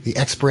about the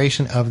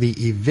expiration of the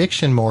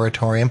eviction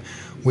moratorium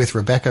with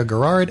Rebecca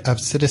Garrard of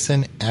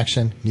Citizen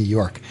Action New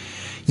York.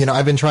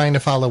 I've been trying to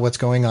follow what's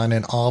going on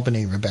in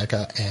Albany,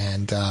 Rebecca,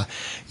 and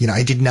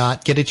I did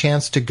not get a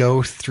chance to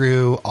go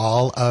through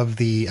all of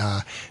the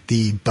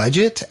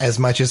budget as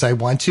much as I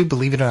want to.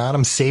 Believe it or not,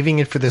 I'm saving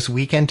it for this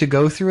weekend to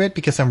go through it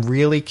because I'm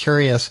really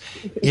curious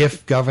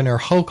if Governor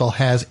Hochul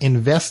has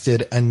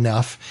invested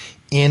enough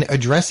in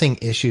addressing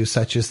issues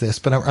such as this.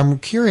 But I'm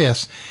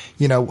curious,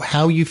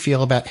 how you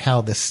feel about how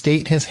the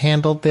state has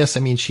handled this. I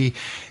mean, she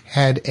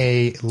had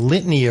a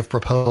litany of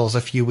proposals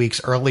a few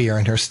weeks earlier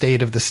in her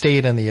State of the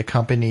State and the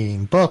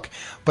accompanying book.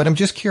 But I'm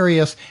just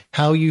curious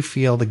how you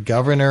feel the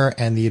governor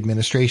and the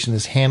administration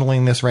is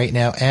handling this right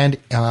now. And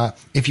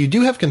if you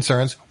do have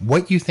concerns,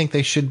 what you think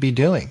they should be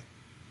doing.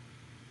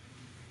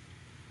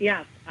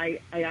 Yes, I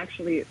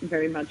actually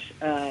very much,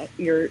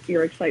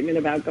 your excitement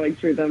about going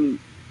through them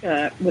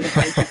with a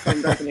fine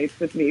tone resonates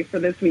with me for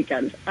this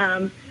weekend.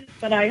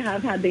 But I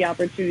have had the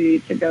opportunity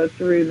to go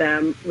through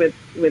them with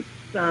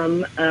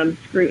some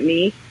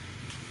scrutiny.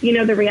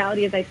 The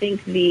reality is I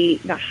think the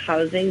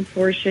housing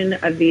portion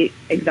of the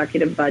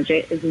executive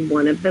budget is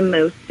one of the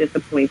most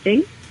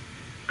disappointing.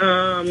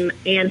 And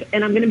I'm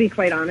going to be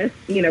quite honest,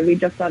 we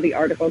just saw the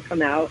article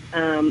come out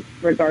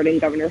regarding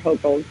Governor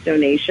Hochul's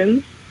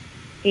donations,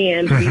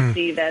 and we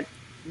see that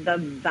the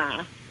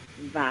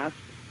vast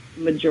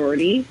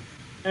majority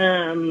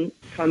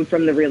come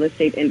from the real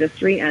estate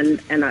industry,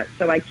 and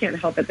so I can't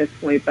help at this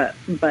point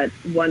but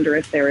wonder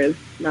if there is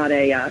not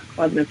a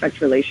cause and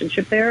effect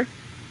relationship there.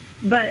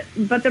 But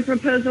the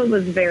proposal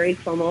was very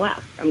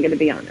Cuomo-esque, I'm going to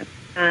be honest,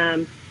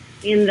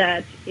 in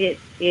that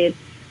it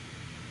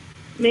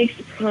makes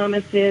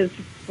promises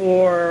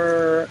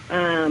for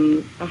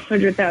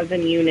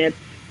 100,000 units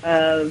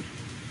of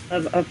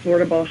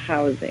affordable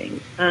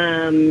housing.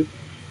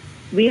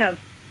 We have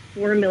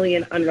 4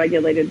 million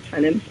unregulated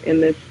tenants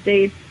in this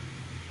state.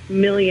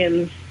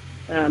 Millions,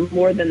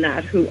 more than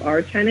that, who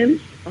are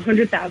tenants.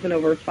 100,000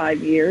 over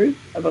 5 years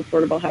of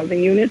affordable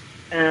housing units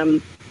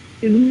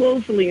is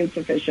woefully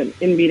insufficient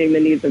in meeting the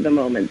needs of the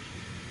moment.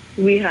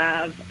 We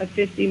have a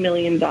 $50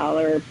 million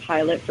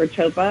pilot for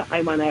TOPA.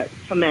 I want to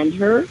commend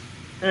her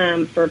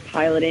for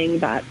piloting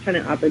that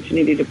Tenant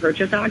Opportunity to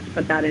Purchase Act,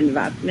 but that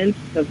investment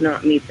does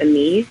not meet the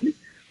need.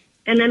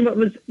 And then what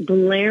was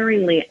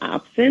glaringly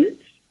absent,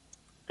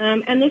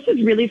 and this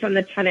is really from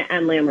the tenant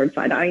and landlord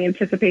side. I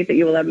anticipate that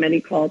you will have many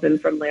calls in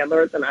from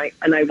landlords, and I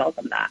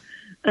welcome that.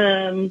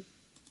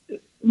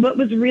 What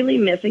was really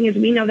missing is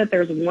we know that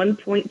there's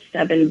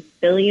 $1.7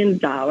 billion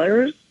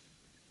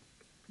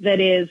that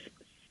is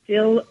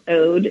still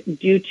owed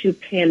due to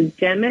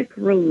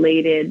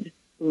pandemic-related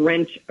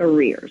rent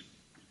arrears.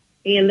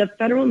 And the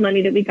federal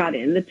money that we got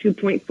in, the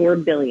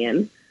 $2.4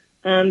 billion,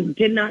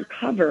 did not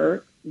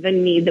cover the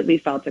need that we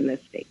felt in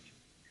this state.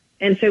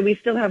 And so we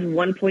still have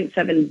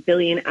 $1.7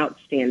 billion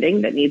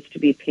outstanding that needs to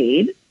be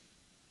paid.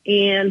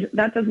 And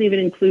that doesn't even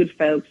include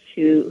folks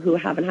who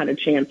haven't had a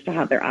chance to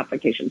have their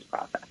applications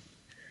processed.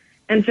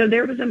 And so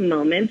there was a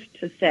moment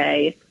to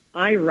say,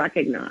 I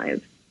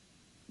recognize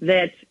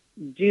that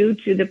due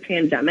to the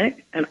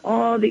pandemic and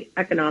all the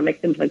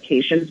economic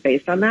implications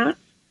based on that,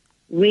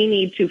 we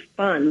need to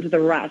fund the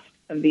rest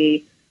of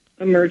the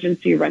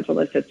emergency rental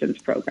assistance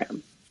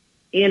program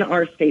in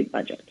our state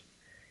budget.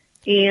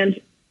 And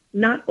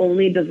not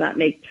only does that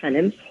make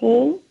tenants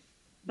whole,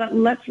 but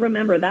let's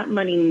remember that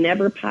money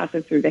never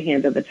passes through the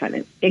hands of the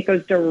tenant. It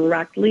goes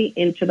directly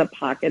into the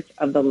pockets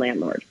of the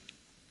landlord.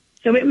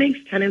 So it makes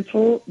tenants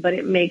whole, but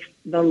it makes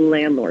the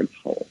landlords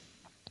whole.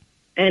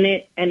 And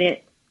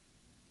it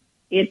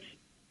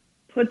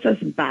puts us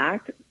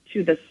back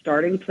to the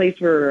starting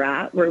place where we're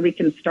at, where we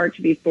can start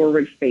to be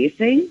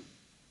forward-facing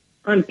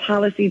on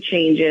policy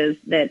changes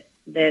that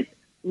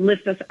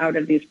lift us out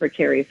of these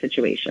precarious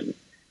situations.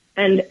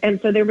 And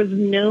so there was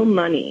no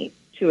money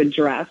to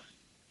address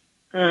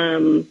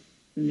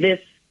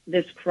this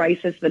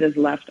crisis that is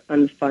left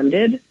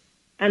unfunded,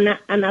 and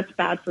that's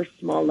bad for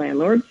small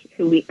landlords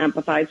who we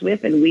empathize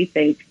with, and we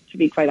think, to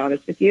be quite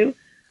honest with you,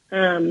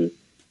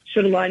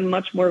 should align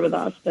much more with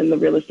us than the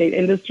real estate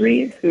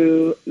industry,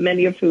 who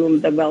many of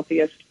whom the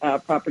wealthiest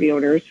property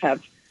owners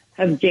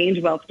have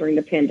gained wealth during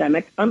the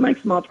pandemic, unlike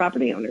small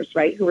property owners,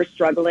 right, who are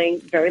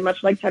struggling very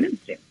much like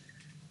tenants do.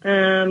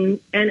 And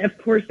of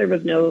course, there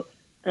was no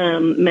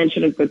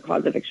mention of good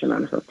cause eviction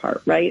on her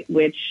part, right,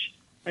 which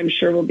I'm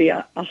sure will be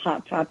a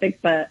hot topic,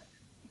 but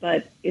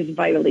is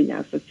vitally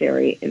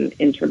necessary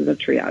in terms of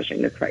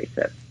triaging the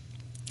crisis.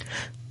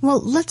 Well,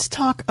 let's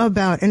talk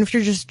about, and if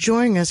you're just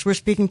joining us, we're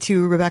speaking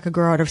to Rebecca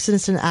Garrard of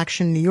Citizen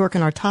Action New York,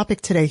 and our topic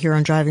today here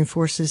on Driving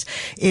Forces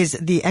is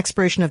the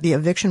expiration of the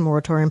eviction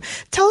moratorium.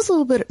 Tell us a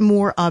little bit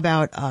more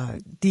about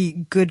the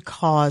good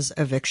cause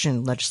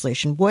eviction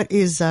legislation. What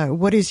is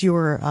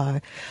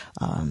your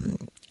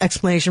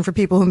explanation for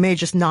people who may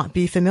just not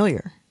be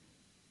familiar?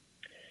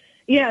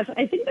 Yes,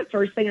 I think the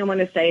first thing I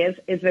want to say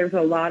is there's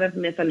a lot of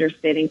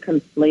misunderstanding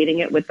conflating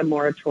it with the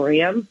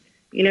moratorium.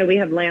 You know, we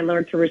have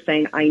landlords who are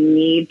saying, I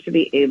need to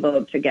be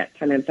able to get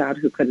tenants out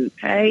who couldn't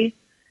pay,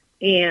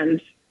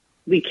 and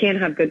we can't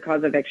have good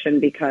cause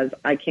eviction because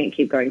I can't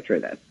keep going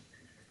through this.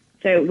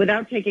 So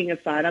without taking a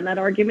side on that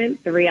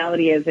argument, the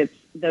reality is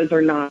those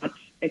are not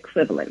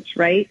equivalent,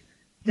 right?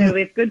 So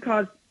if good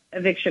cause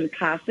eviction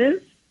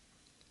passes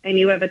and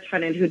you have a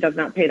tenant who does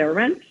not pay their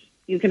rent,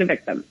 you can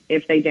evict them.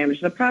 If they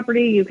damage the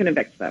property, you can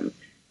evict them.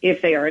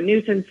 If they are a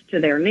nuisance to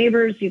their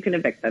neighbors, you can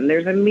evict them.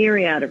 There's a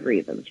myriad of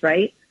reasons,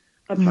 right,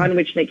 upon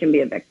which they can be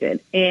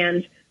evicted.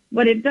 And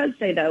what it does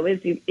say, though, is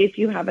if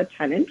you have a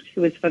tenant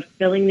who is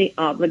fulfilling the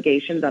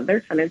obligations of their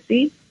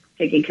tenancy,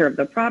 taking care of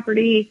the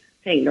property,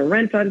 paying the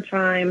rent on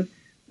time,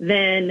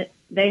 then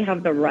they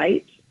have the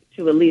right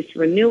to a lease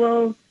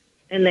renewal,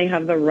 and they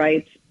have the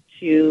right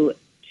to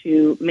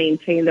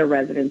maintain their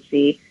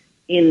residency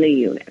in the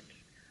unit.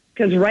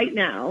 Because right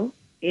now,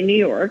 in New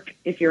York,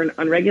 if you're an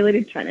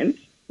unregulated tenant,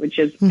 which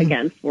is,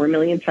 again, 4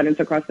 million tenants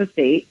across the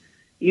state,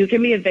 you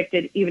can be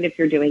evicted even if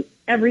you're doing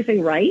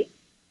everything right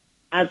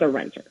as a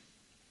renter.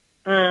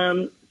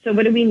 So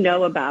what do we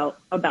know about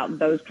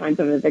those kinds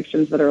of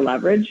evictions that are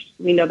leveraged?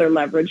 We know they're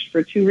leveraged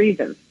for two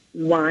reasons.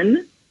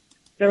 One,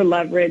 they're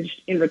leveraged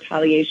in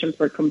retaliation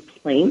for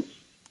complaints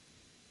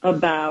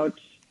about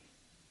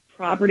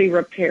property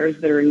repairs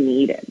that are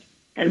needed.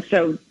 And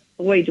so,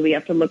 boy, do we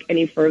have to look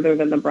any further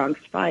than the Bronx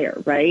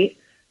fire, right?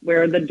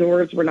 Where the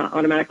doors were not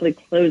automatically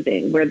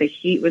closing, where the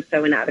heat was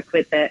so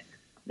inadequate that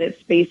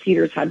space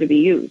heaters had to be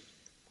used.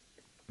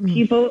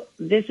 People,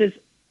 this is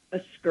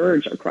a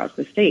scourge across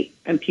the state,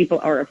 and people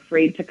are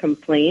afraid to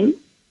complain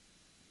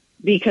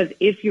because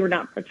if you're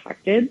not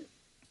protected,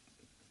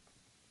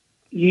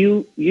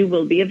 you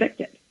will be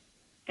evicted.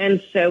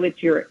 And so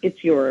it's your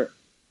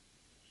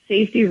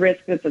safety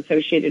risk that's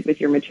associated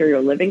with your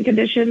material living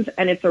conditions,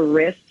 and it's a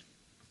risk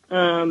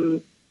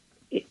in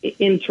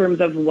terms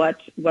of what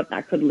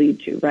that could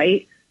lead to,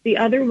 right? The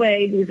other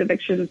way these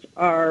evictions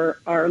are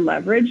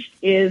leveraged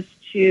is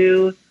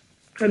to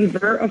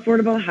convert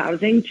affordable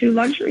housing to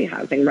luxury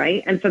housing,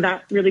 right? And so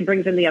that really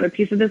brings in the other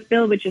piece of this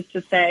bill, which is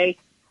to say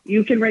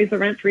you can raise the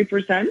rent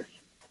 3%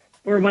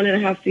 or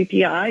 1.5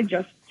 CPI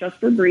just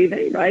for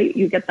breathing, right?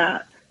 You get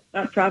that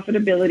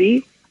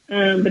profitability.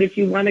 But if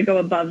you want to go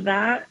above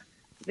that,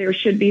 there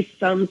should be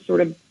some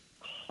sort of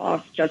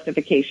cost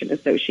justification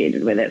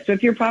associated with it. So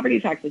if your property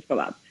taxes go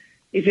up,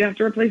 if you have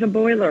to replace a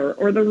boiler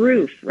or the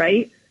roof,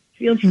 right?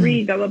 Feel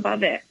free, go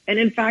above it. And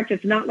in fact,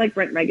 it's not like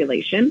rent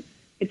regulation.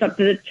 It's up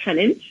to the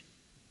tenant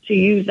to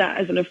use that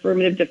as an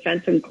affirmative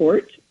defense in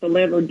court. The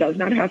landlord does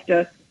not have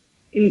to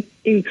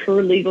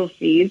incur legal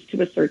fees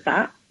to assert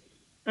that.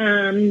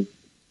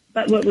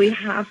 But what we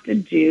have to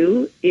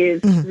do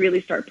is really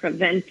start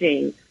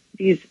preventing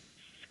these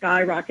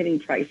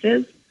skyrocketing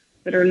prices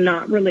that are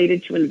not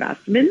related to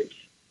investment,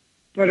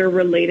 but are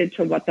related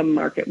to what the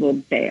market will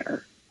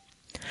bear.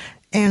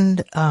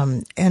 And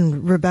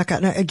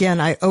Rebecca,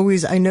 again, I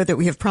know that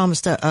we have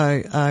promised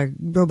a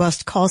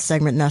robust call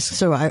segment, Ness,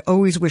 so I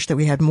always wish that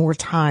we had more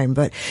time.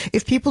 But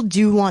if people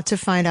do want to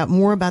find out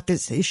more about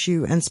this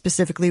issue and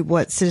specifically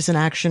what Citizen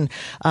Action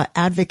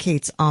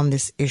advocates on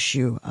this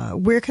issue,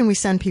 where can we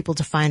send people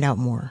to find out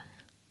more?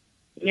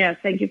 Yeah,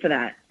 thank you for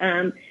that.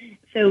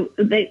 So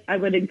I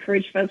would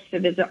encourage folks to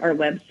visit our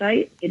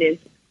website. It is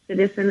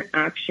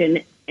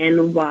citizenactionny.org,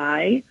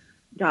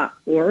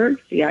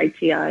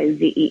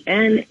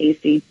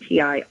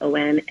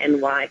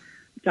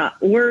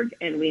 citizenactionny.org,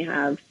 and we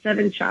have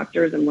 7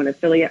 chapters and 1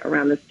 affiliate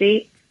around the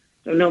state.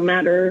 So no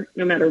matter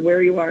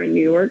where you are in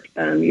New York,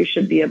 you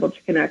should be able to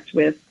connect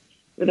with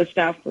a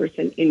staff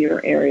person in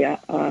your area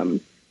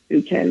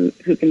who can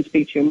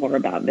speak to you more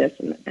about this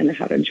and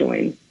how to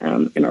join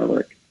in our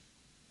work.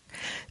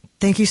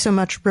 Thank you so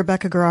much.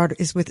 Rebecca Garrard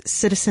is with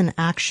Citizen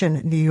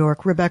Action New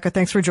York. Rebecca,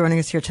 thanks for joining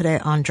us here today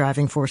on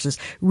Driving Forces.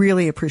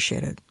 Really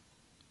appreciate it.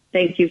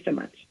 Thank you so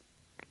much.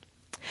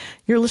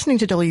 You're listening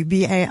to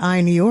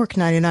WBAI New York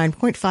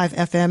 99.5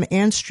 FM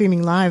and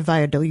streaming live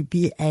via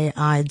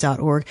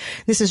WBAI.org.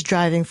 This is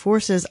Driving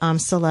Forces. I'm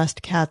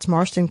Celeste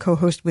Katz-Marston,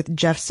 co-host with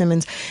Jeff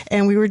Simmons,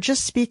 and we were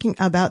just speaking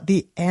about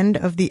the end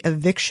of the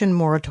eviction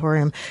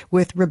moratorium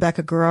with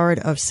Rebecca Garrard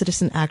of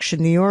Citizen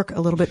Action New York. A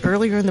little bit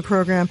earlier in the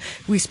program,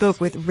 we spoke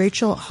with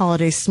Rachel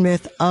Holiday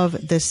Smith of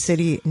the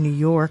City New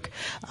York,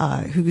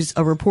 who's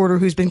a reporter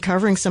who's been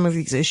covering some of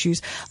these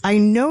issues. I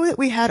know that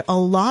we had a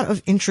lot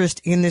of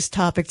interest in this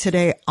topic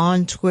today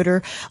on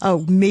Twitter,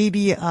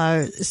 maybe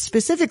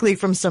specifically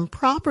from some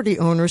property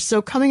owners.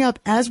 So coming up,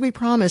 as we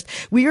promised,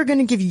 we are going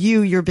to give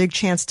you your big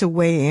chance to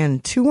weigh in.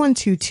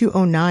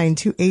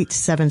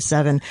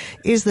 212-209-2877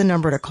 is the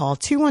number to call.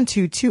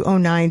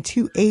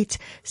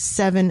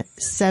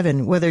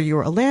 212-209-2877. Whether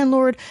you're a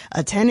landlord,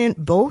 a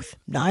tenant, both,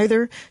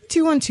 neither.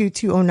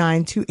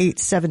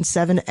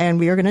 212-209-2877. And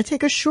we are going to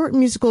take a short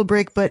musical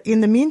break. But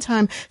in the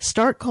meantime,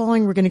 start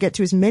calling. We're going to get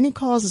to as many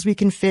calls as we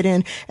can fit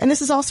in. And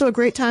this is also a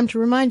great time to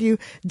remind you,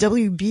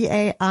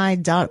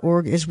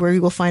 WBAI.org is where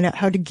you will find out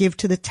how to give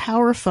to the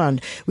Tower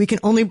Fund. We can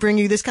only bring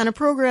you this kind of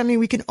programming.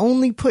 We can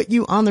only put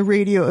you on the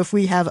radio if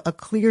we have a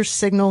clear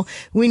signal.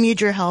 We need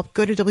your help.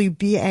 Go to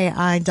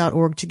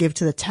WBAI.org to give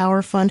to the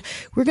Tower Fund.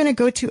 We're going to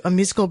go to a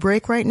musical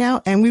break right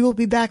now, and we will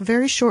be back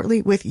very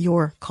shortly with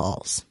your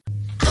calls.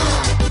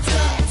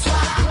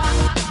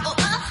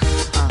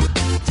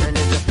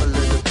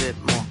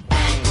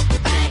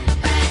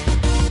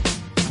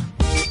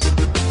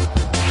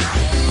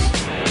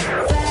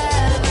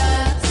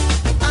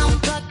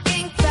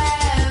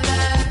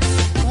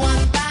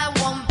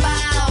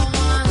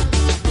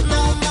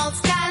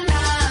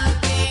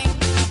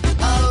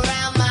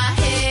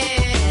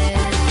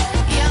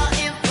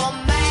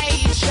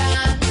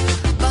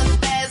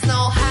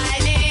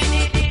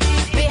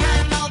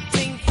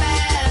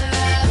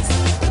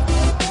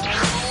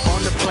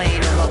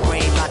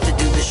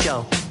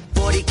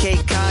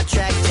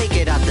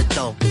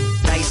 toe.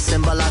 Dice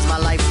symbolize my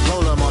life,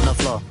 roll them on the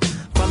floor.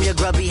 From your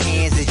grubby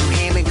hands as you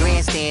ham and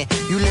grandstand,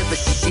 you live a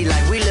shishi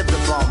like we live the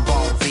Bon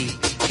V.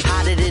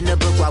 Hide it in the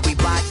book while we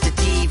watch the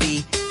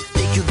TV.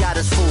 Think you got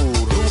us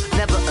fooled, who?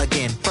 Never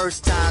again.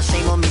 First time,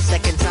 shame on me,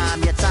 second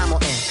time, your time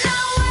will end. No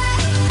way,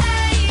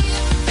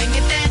 bring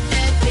it that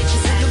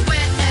bitches in the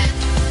wet.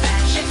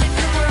 Shake it,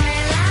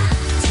 Umbrella.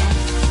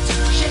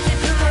 Shake it,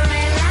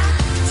 Umbrella.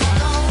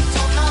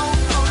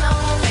 Oh no,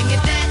 bring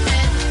it that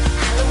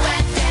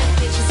alouette,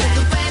 bitches in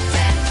the wet.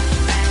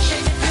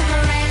 Shake it,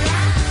 Umbrella.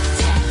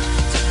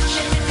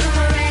 Shake it,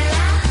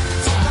 Umbrella.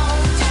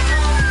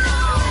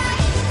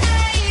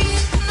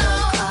 No,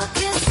 clock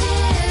is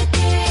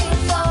ticking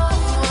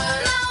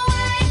forward. No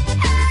way,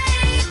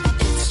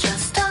 it's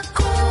just a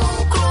cruel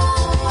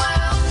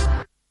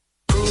world.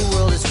 Cruel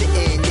world is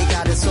fitting, they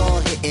got us all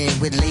hitting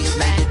with late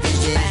night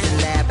divisions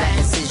and lab back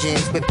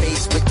decisions. We're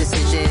faced with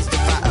decisions to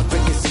fight a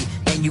frequency,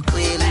 and you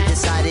clearly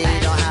decided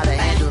on how to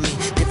handle me.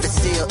 Different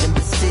still,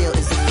 imbecile,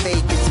 is it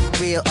fake, is it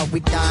real? Are we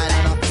dying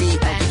on our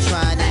feet? Are we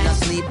trying in our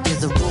sleep?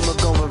 There's a rumor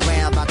going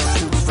around about the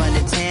suits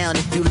running town.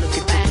 If you look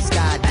into the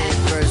sky,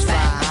 dead birds fly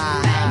high.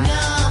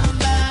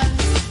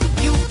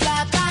 You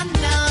fly by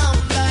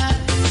number.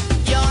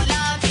 You're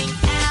logging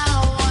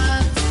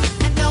hours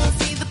and don't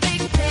see the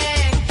big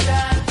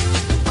picture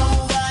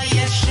over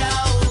your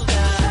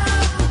shoulder.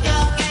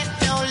 You'll get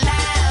no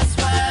last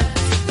word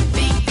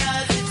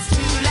because it's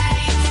too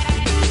late.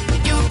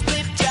 You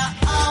flipped your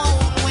own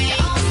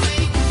wings.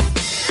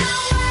 No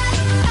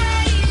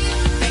way,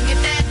 bring it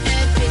that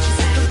bitches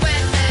in the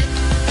wet.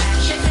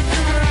 Shake it,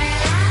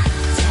 Umbrella.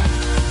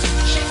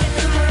 Shake it,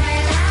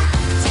 Umbrella.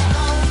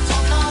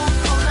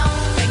 Oh no,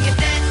 bring it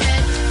that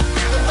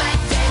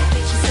alouette,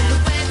 bitches in the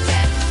wet.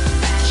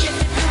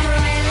 Shake it,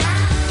 Umbrella.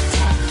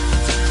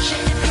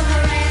 Shake it,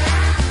 Umbrella.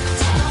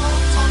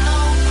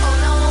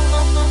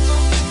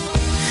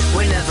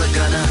 We're never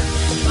gonna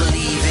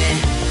believe in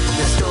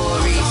the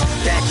stories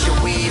that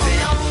you're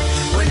weaving.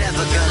 We're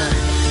never gonna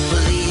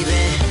believe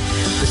in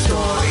the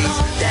stories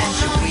that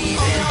you're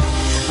weaving.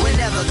 We're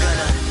never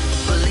gonna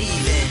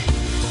believe in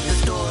the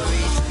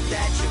stories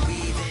that you're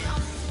weaving.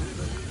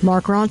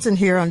 Mark Ronson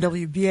here on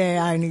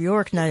WBAI New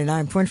York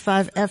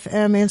 99.5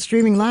 FM and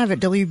streaming live at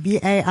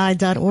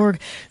WBAI.org.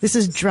 This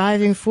is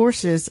Driving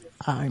Forces.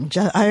 I am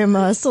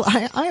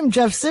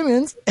Jeff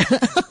Simmons.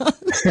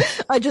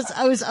 I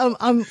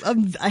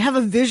have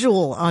a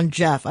visual on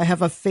Jeff. I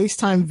have a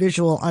FaceTime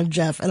visual on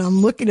Jeff, and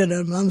I'm looking at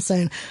him and I'm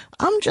saying,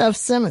 I'm Jeff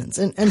Simmons.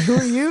 And who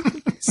are you,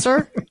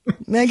 sir?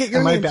 May I get your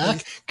Am I name, back?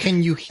 please?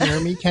 Can you hear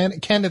me?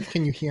 Kenneth,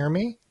 can you hear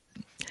me?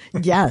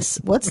 Yes.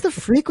 What's the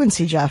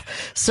frequency, Jeff?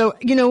 So,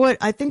 you know what?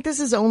 I think this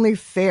is only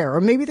fair, or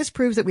maybe this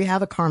proves that we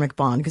have a karmic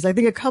bond, because I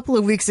think a couple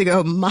of weeks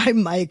ago, my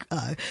mic,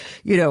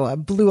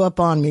 blew up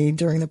on me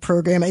during the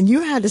program, and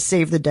you had to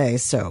save the day.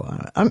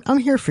 So, I'm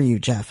here for you,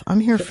 Jeff. I'm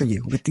here for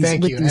you with these,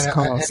 Thank you. these And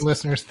calls.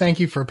 listeners,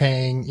 thank you for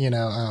paying,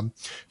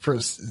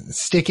 for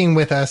sticking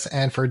with us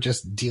and for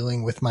just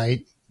dealing with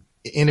my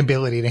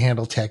inability to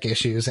handle tech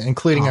issues,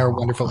 including our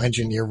wonderful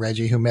engineer,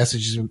 Reggie, who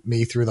messages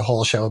me through the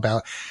whole show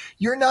about,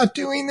 you're not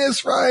doing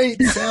this right,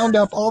 sound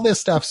up, all this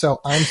stuff. So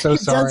I'm so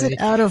sorry. Does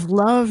it out of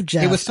love,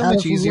 Jeff. It was so out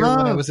much of easier love.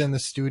 when I was in the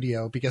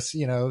studio because,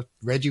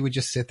 Reggie would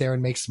just sit there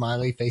and make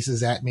smiley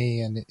faces at me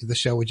and the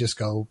show would just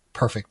go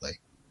perfectly.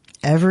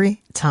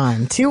 Every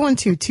time.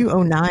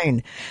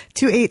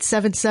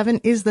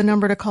 212-209-2877 is the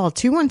number to call.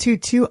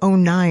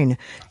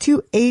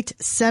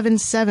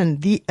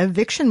 212-209-2877. The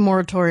eviction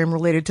moratorium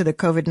related to the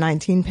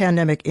COVID-19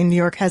 pandemic in New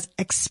York has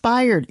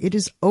expired. It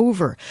is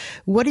over.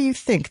 What do you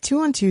think?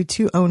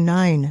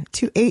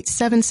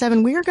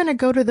 212-209-2877. We are going to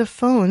go to the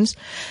phones.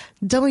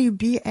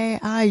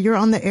 WBAI, you're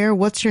on the air.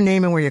 What's your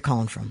name and where you're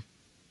calling from?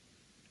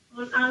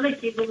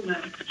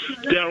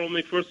 Daryl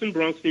McPherson,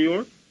 Bronx, New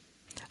York.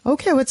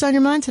 Okay, what's on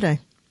your mind today?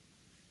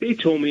 They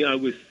told me I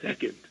was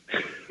second.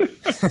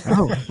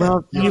 Oh,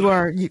 well, you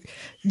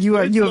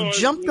have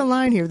jumped the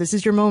line here. This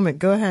is your moment.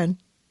 Go ahead.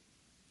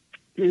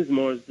 Ms.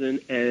 Marsden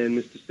and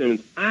Mr.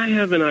 Simmons, I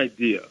have an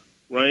idea,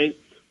 right?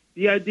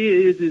 The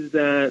idea is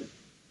that,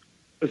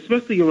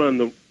 especially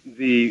around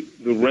the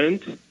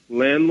rent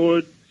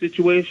landlord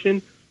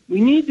situation, we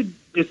need to,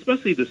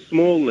 especially the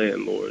small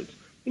landlords,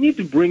 we need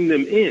to bring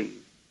them in.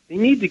 They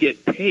need to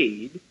get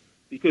paid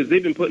because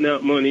they've been putting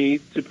out money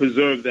to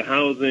preserve the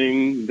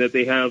housing that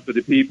they have for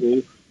the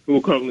people who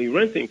are currently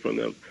renting from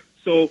them.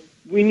 So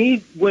we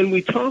need, when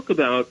we talk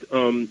about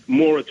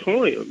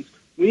moratoriums,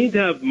 we need to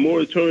have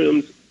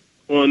moratoriums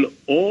on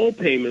all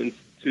payments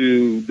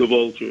to the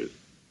vultures,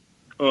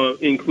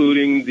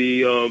 including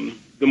the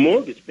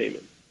mortgage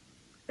payments.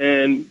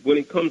 And when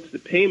it comes to the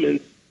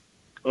payments,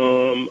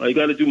 I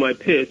got to do my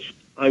pitch.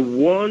 I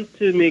want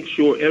to make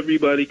sure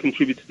everybody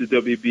contributes to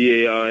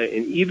WBAI,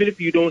 and even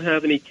if you don't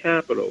have any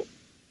capital,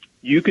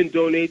 you can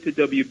donate to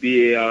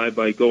WBAI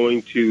by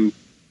going to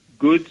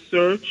Good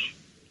Search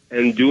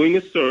and doing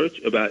a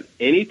search about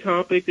any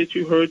topic that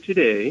you heard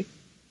today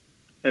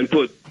and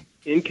put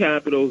in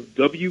capitals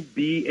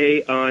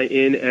WBAI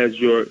in as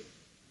your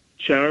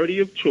charity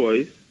of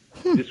choice.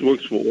 This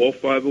works for all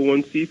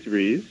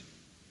 501c3s.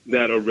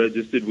 that are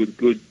registered with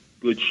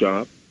Good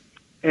Shop.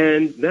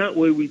 And that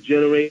way we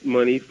generate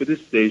money for the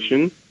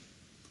station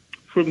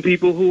from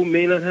people who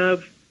may not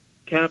have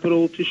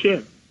capital to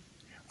share.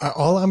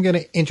 All I'm going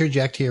to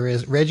interject here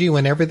is, Reggie,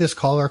 whenever this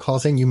caller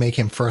calls in, you make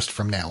him first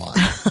from now on.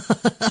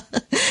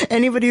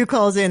 Anybody who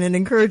calls in and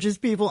encourages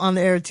people on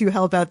the air to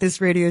help out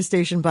this radio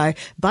station by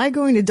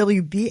going to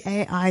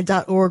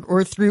WBAI.org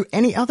or through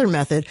any other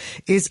method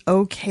is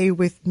okay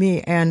with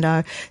me.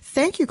 And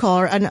thank you,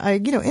 caller. And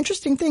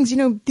interesting things.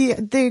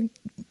 The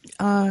thing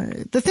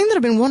that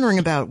I've been wondering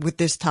about with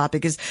this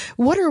topic is,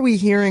 what are we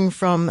hearing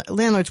from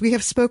landlords? We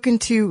spoke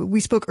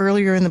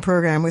earlier in the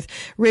program with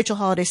Rachel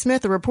Holiday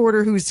Smith, a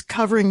reporter who's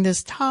covering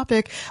this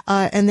topic.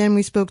 And then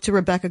we spoke to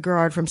Rebecca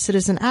Garrard from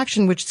Citizen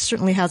Action, which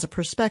certainly has a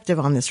perspective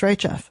on this, right,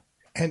 Jeff?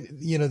 And,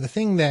 the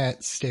thing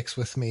that sticks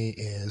with me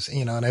is,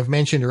 and I've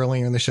mentioned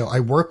earlier in the show, I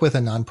work with a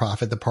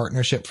nonprofit, the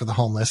Partnership for the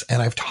Homeless,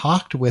 and I've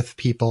talked with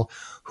people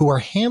who are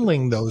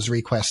handling those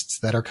requests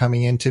that are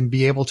coming in to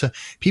be able to,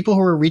 people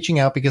who are reaching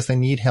out because they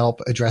need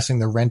help addressing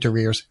the rent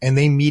arrears, and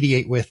they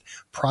mediate with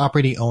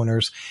property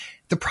owners.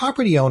 The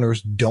property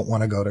owners don't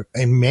want to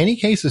in many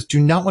cases, do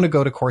not want to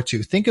go to court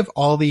too. Think of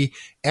all the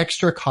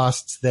extra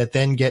costs that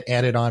then get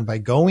added on by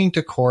going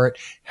to court,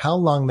 how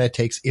long that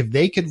takes. If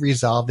they could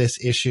resolve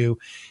this issue,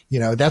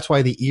 that's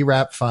why the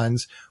ERAP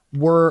funds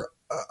were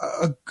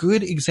a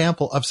good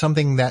example of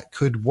something that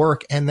could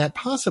work and that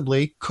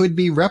possibly could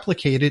be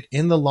replicated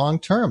in the long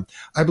term.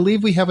 I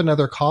believe we have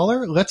another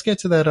caller. Let's get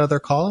to that other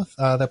call.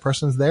 That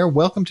person's there.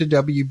 Welcome to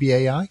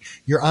WBAI.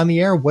 You're on the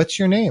air. What's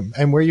your name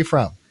and where are you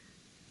from?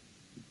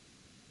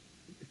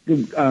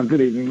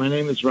 Good evening. My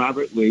name is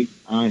Robert Lee.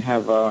 I'm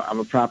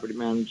a property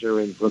manager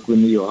in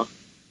Brooklyn, New York.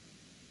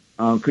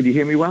 Could you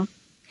hear me well?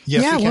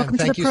 Yes, we can. Welcome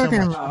Thank to you the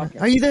program. so much. Okay.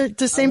 Are you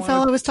the same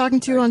fellow I was talking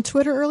to on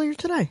Twitter earlier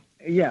today?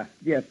 Yeah.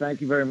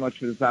 Thank you very much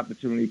for this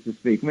opportunity to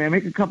speak. May I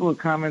make a couple of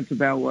comments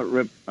about what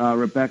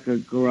Rebecca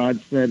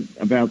Garrard said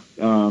about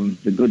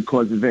the good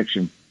cause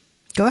eviction?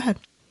 Go ahead.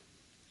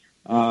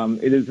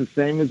 It is the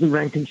same as the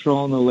rent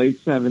control in the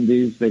late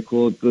 70s. They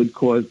call it good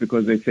cause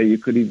because they say you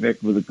could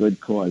evict with a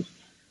good cause.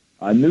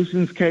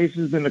 Nuisance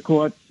cases in the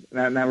courts.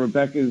 Now,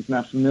 Rebecca is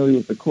not familiar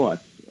with the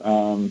courts,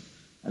 and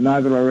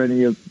neither are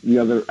any of the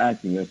other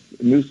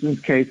activists. Nuisance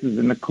cases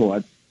in the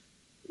courts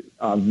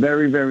are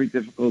very, very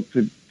difficult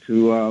to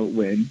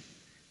win.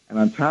 And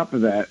on top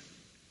of that,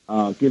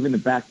 given the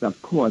backed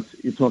up courts,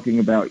 you're talking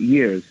about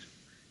years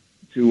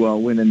to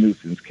win a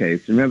nuisance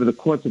case. Remember, the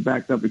courts are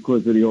backed up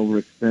because of the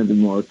overextended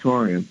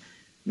moratorium.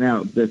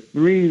 Now, the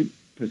 3%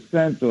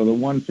 or the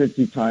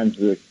 150 times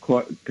the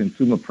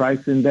consumer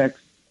price index,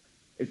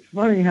 it's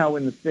funny how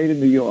in the state of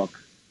New York,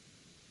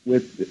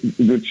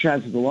 which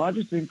has the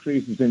largest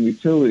increases in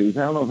utilities,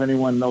 I don't know if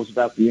anyone knows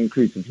about the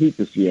increase of heat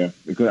this year,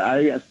 because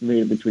I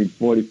estimated between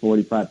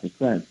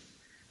 45%.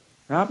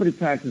 Property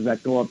taxes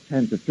that go up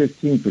 10 to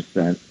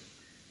 15%.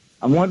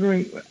 I'm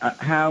wondering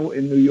how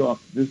in New York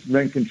this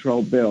rent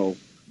control bill,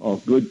 or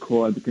good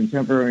cause, the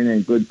contemporary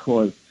name good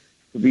cause,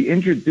 to be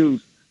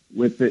introduced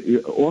with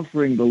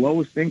offering the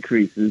lowest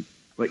increases,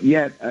 but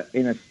yet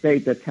in a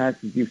state that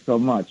taxes you so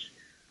much.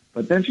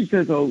 But then she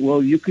says, "Oh,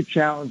 well, you could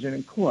challenge it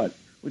in court,"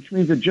 which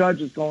means a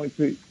judge is going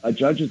to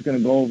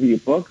go over your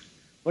books.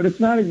 But it's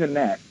not even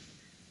that.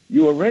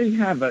 You already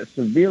have a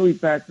severely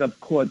backed up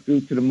court due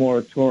to the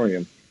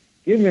moratorium.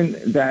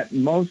 Given that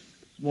most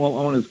small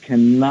owners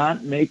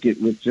cannot make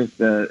it with just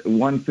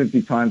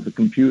 150 times the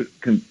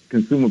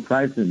consumer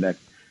price index,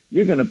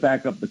 you're going to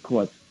back up the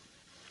courts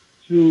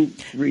 2,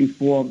 3,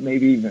 4,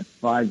 maybe even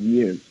 5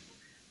 years.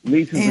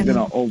 Leases are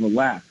going to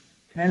overlap.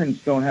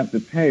 Tenants don't have to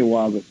pay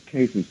while this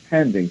case is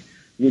pending.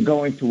 You're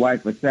going to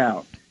wipe us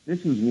out.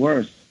 This is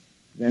worse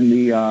than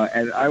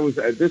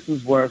this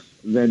is worse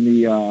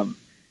than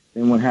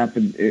what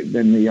happened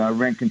than the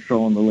rent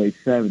control in the late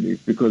 70s,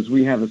 because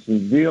we have a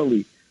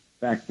severely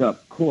backed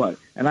up court.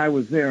 And I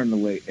was there in the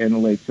late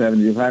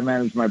 70s. I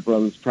managed my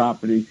brother's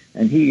property,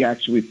 and he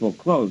actually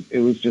foreclosed.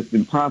 It was just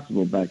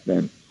impossible back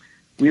then.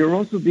 We are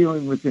also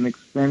dealing with an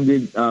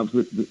extended,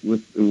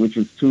 which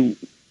is too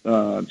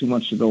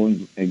much to go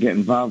and get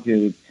involved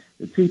here.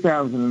 The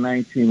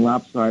 2019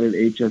 lopsided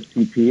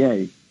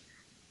HSTPA.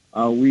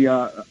 We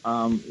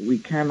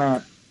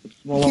cannot.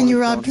 Can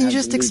you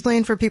just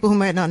explain for people who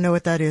might not know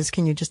what that is?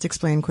 Can you just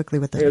explain quickly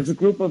what that is? It was a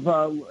group of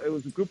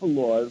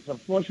laws.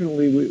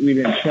 Unfortunately, we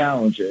didn't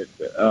challenge it.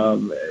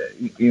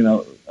 It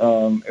was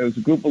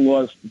a group of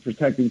laws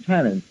protecting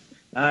tenants.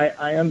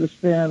 I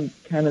understand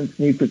tenants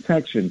need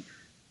protection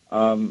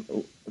from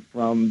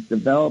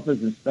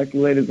developers and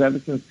speculators ever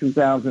since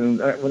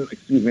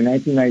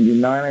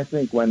 1999, I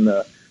think, when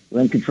the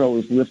rent control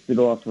was lifted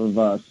off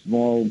of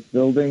small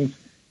buildings.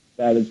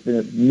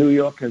 New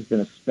York has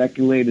been a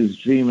speculator's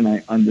dream, and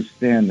I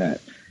understand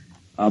that.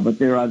 But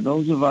there are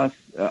those of us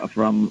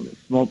from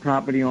small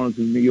property owners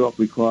in New York,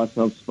 we call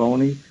ourselves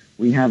phony.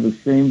 We have the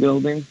same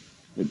buildings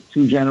with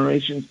 2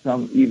 generations,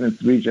 some even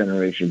 3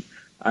 generations.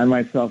 I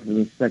myself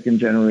is a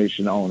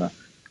 2nd-generation owner.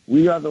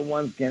 We are the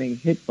ones getting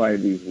hit by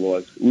these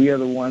laws. We are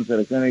the ones that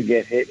are going to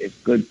get hit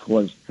if good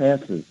cause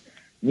passes.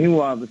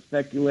 Meanwhile, the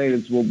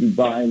speculators will be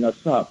buying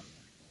us up.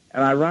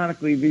 And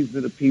ironically, these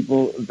are the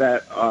people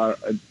that are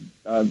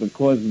the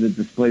cause of the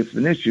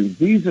displacement issue.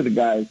 These are the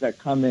guys that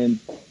come in,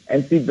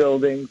 empty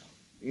buildings,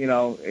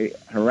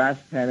 harass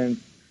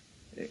tenants,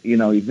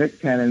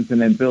 evict tenants, and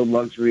then build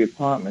luxury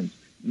apartments.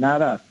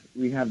 Not us.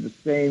 We have the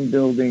same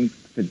buildings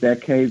for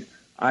decades.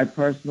 I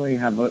personally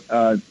have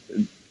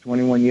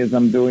 21 years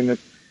I'm doing this.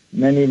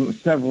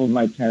 Several of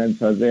my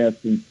tenants are there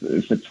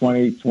for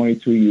 20,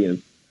 22 years.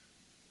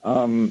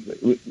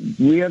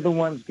 We are the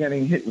ones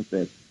getting hit with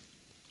this.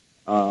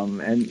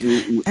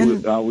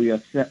 We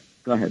are set.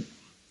 Go ahead.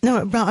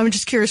 No, Ralph, I'm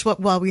just curious.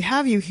 While we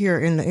have you here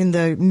in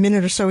the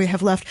minute or so we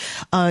have left,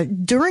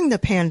 during the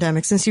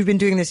pandemic, since you've been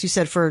doing this, you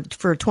said for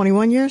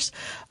 21 years.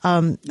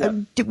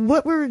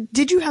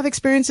 Did you have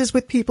experiences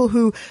with people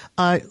who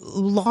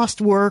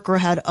lost work or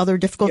had other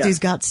difficulties,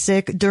 got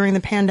sick during the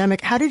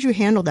pandemic? How did you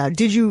handle that?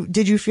 Did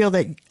you feel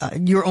that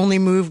your only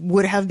move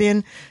would have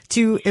been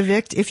to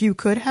evict if you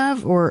could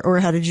have, or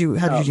how did you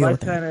deal with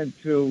that? My tenant,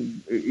 who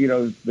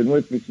has been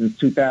with me since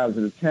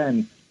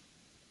 2010.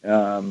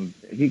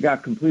 He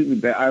got completely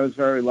bailed. I was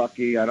very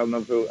lucky. I don't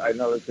know I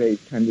know that they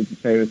tended to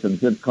favor some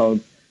zip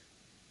codes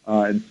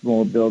in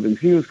small buildings.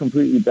 He was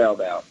completely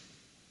bailed out.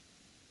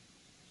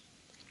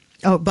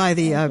 Oh, by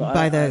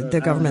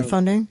the government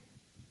funding?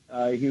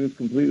 He was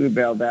completely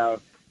bailed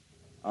out.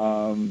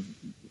 But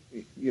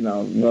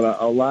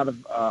a lot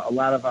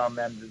of our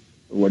members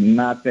were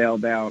not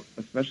bailed out,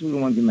 especially the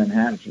ones in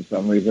Manhattan for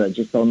some reason. I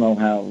just don't know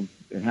how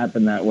it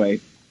happened that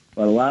way.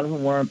 But a lot of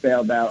them weren't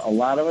bailed out. A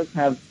lot of us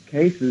have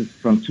cases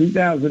from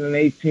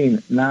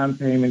 2018,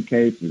 non-payment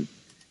cases.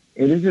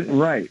 It isn't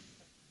right.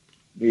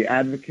 The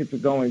advocates are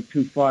going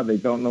too far. They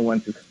don't know when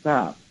to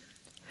stop.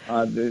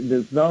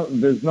 There's no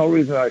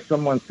reason why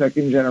someone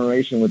second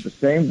generation with the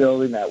same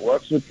building that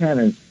works with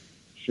tenants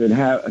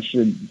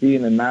should be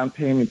in a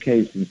non-payment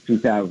case since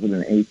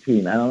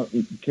 2018. I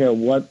don't care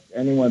what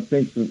anyone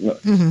thinks of us.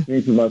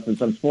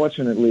 It's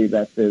unfortunately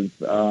that there's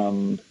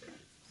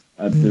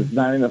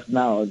not enough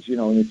knowledge.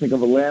 When you think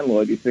of a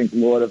landlord, you think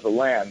lord of the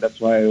land.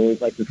 That's why I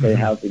always like to say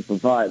housing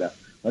provider.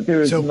 But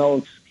there is no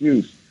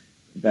excuse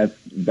that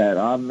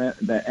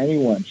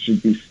anyone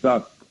should be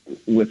stuck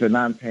with a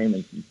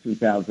non-payment since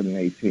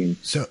 2018.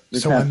 So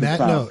on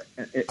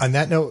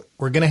that note,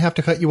 we're going to have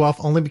to cut you off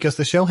only because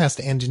the show has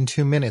to end in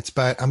 2 minutes.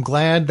 But I'm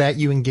glad that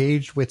you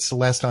engaged with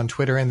Celeste on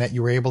Twitter and that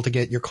you were able to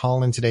get your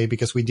call in today,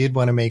 because we did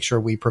want to make sure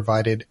we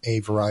provided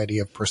a variety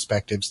of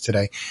perspectives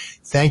today.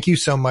 Thank you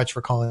so much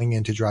for calling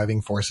into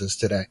Driving Forces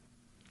today.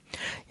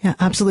 Yeah,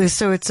 absolutely.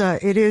 So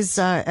it is,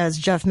 as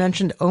Jeff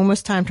mentioned,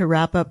 almost time to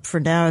wrap up for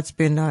now. It's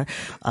been a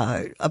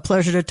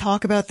pleasure to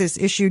talk about this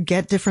issue,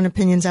 get different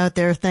opinions out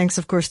there. Thanks,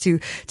 of course, to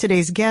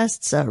today's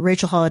guests,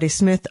 Rachel Holiday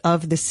Smith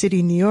of the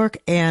City New York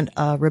and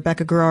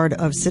Rebecca Garrard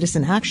of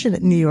Citizen Action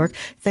New York.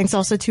 Thanks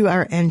also to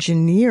our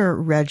engineer,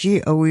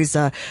 Reggie, always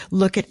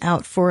looking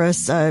out for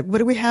us. What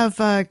do we have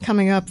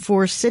coming up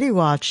for City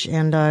Watch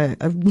and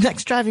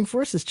next Driving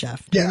Forces,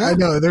 Jeff? Yeah, I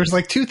know. There's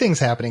like two things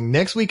happening.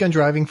 Next week on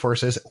Driving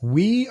Forces,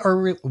 we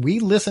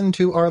listen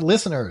to our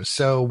listeners.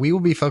 So we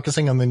will be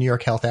focusing on the New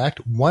York Health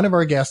Act. One of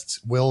our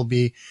guests will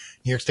be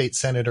New York State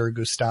Senator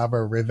Gustavo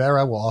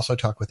Rivera. We'll also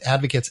talk with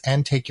advocates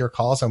and take your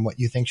calls on what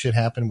you think should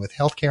happen with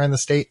healthcare in the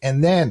state.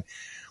 And then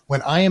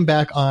when I am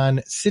back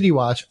on City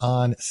Watch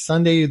on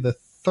Sunday, the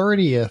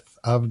 30th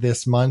of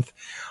this month,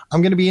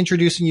 I'm going to be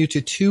introducing you to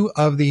two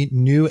of the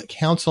new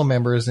council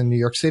members in New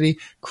York City,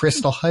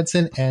 Crystal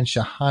Hudson and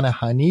Shahana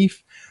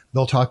Hanif.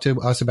 They'll talk to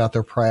us about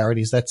their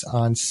priorities. That's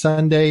on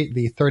Sunday,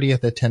 the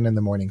 30th at 10 in the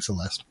morning,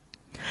 Celeste.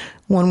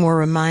 One more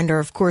reminder,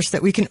 of course,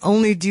 that we can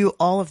only do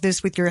all of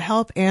this with your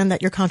help, and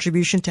that your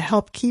contribution to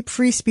help keep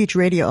free speech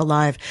radio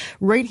alive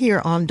right here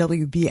on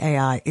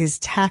WBAI is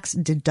tax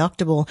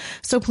deductible.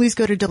 So please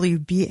go to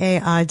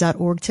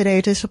WBAI.org today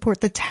to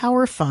support the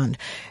Tower Fund.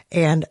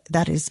 And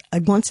that is,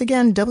 once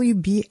again,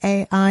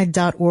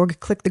 WBAI.org.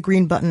 Click the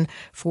green button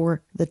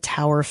for the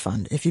Tower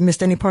Fund. If you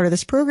missed any part of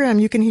this program,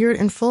 you can hear it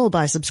in full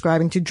by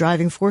subscribing to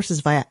Driving Forces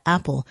via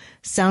Apple,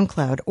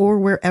 SoundCloud, or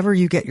wherever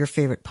you get your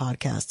favorite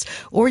podcasts.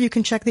 Or you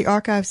can check the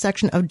archive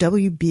section of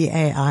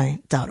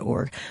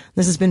WBAI.org.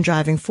 This has been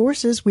Driving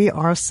Forces. We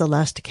are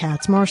Celeste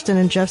Katz Marston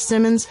and Jeff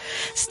Simmons.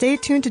 Stay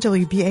tuned to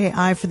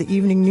WBAI for the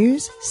evening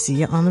news. See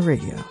you on the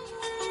radio.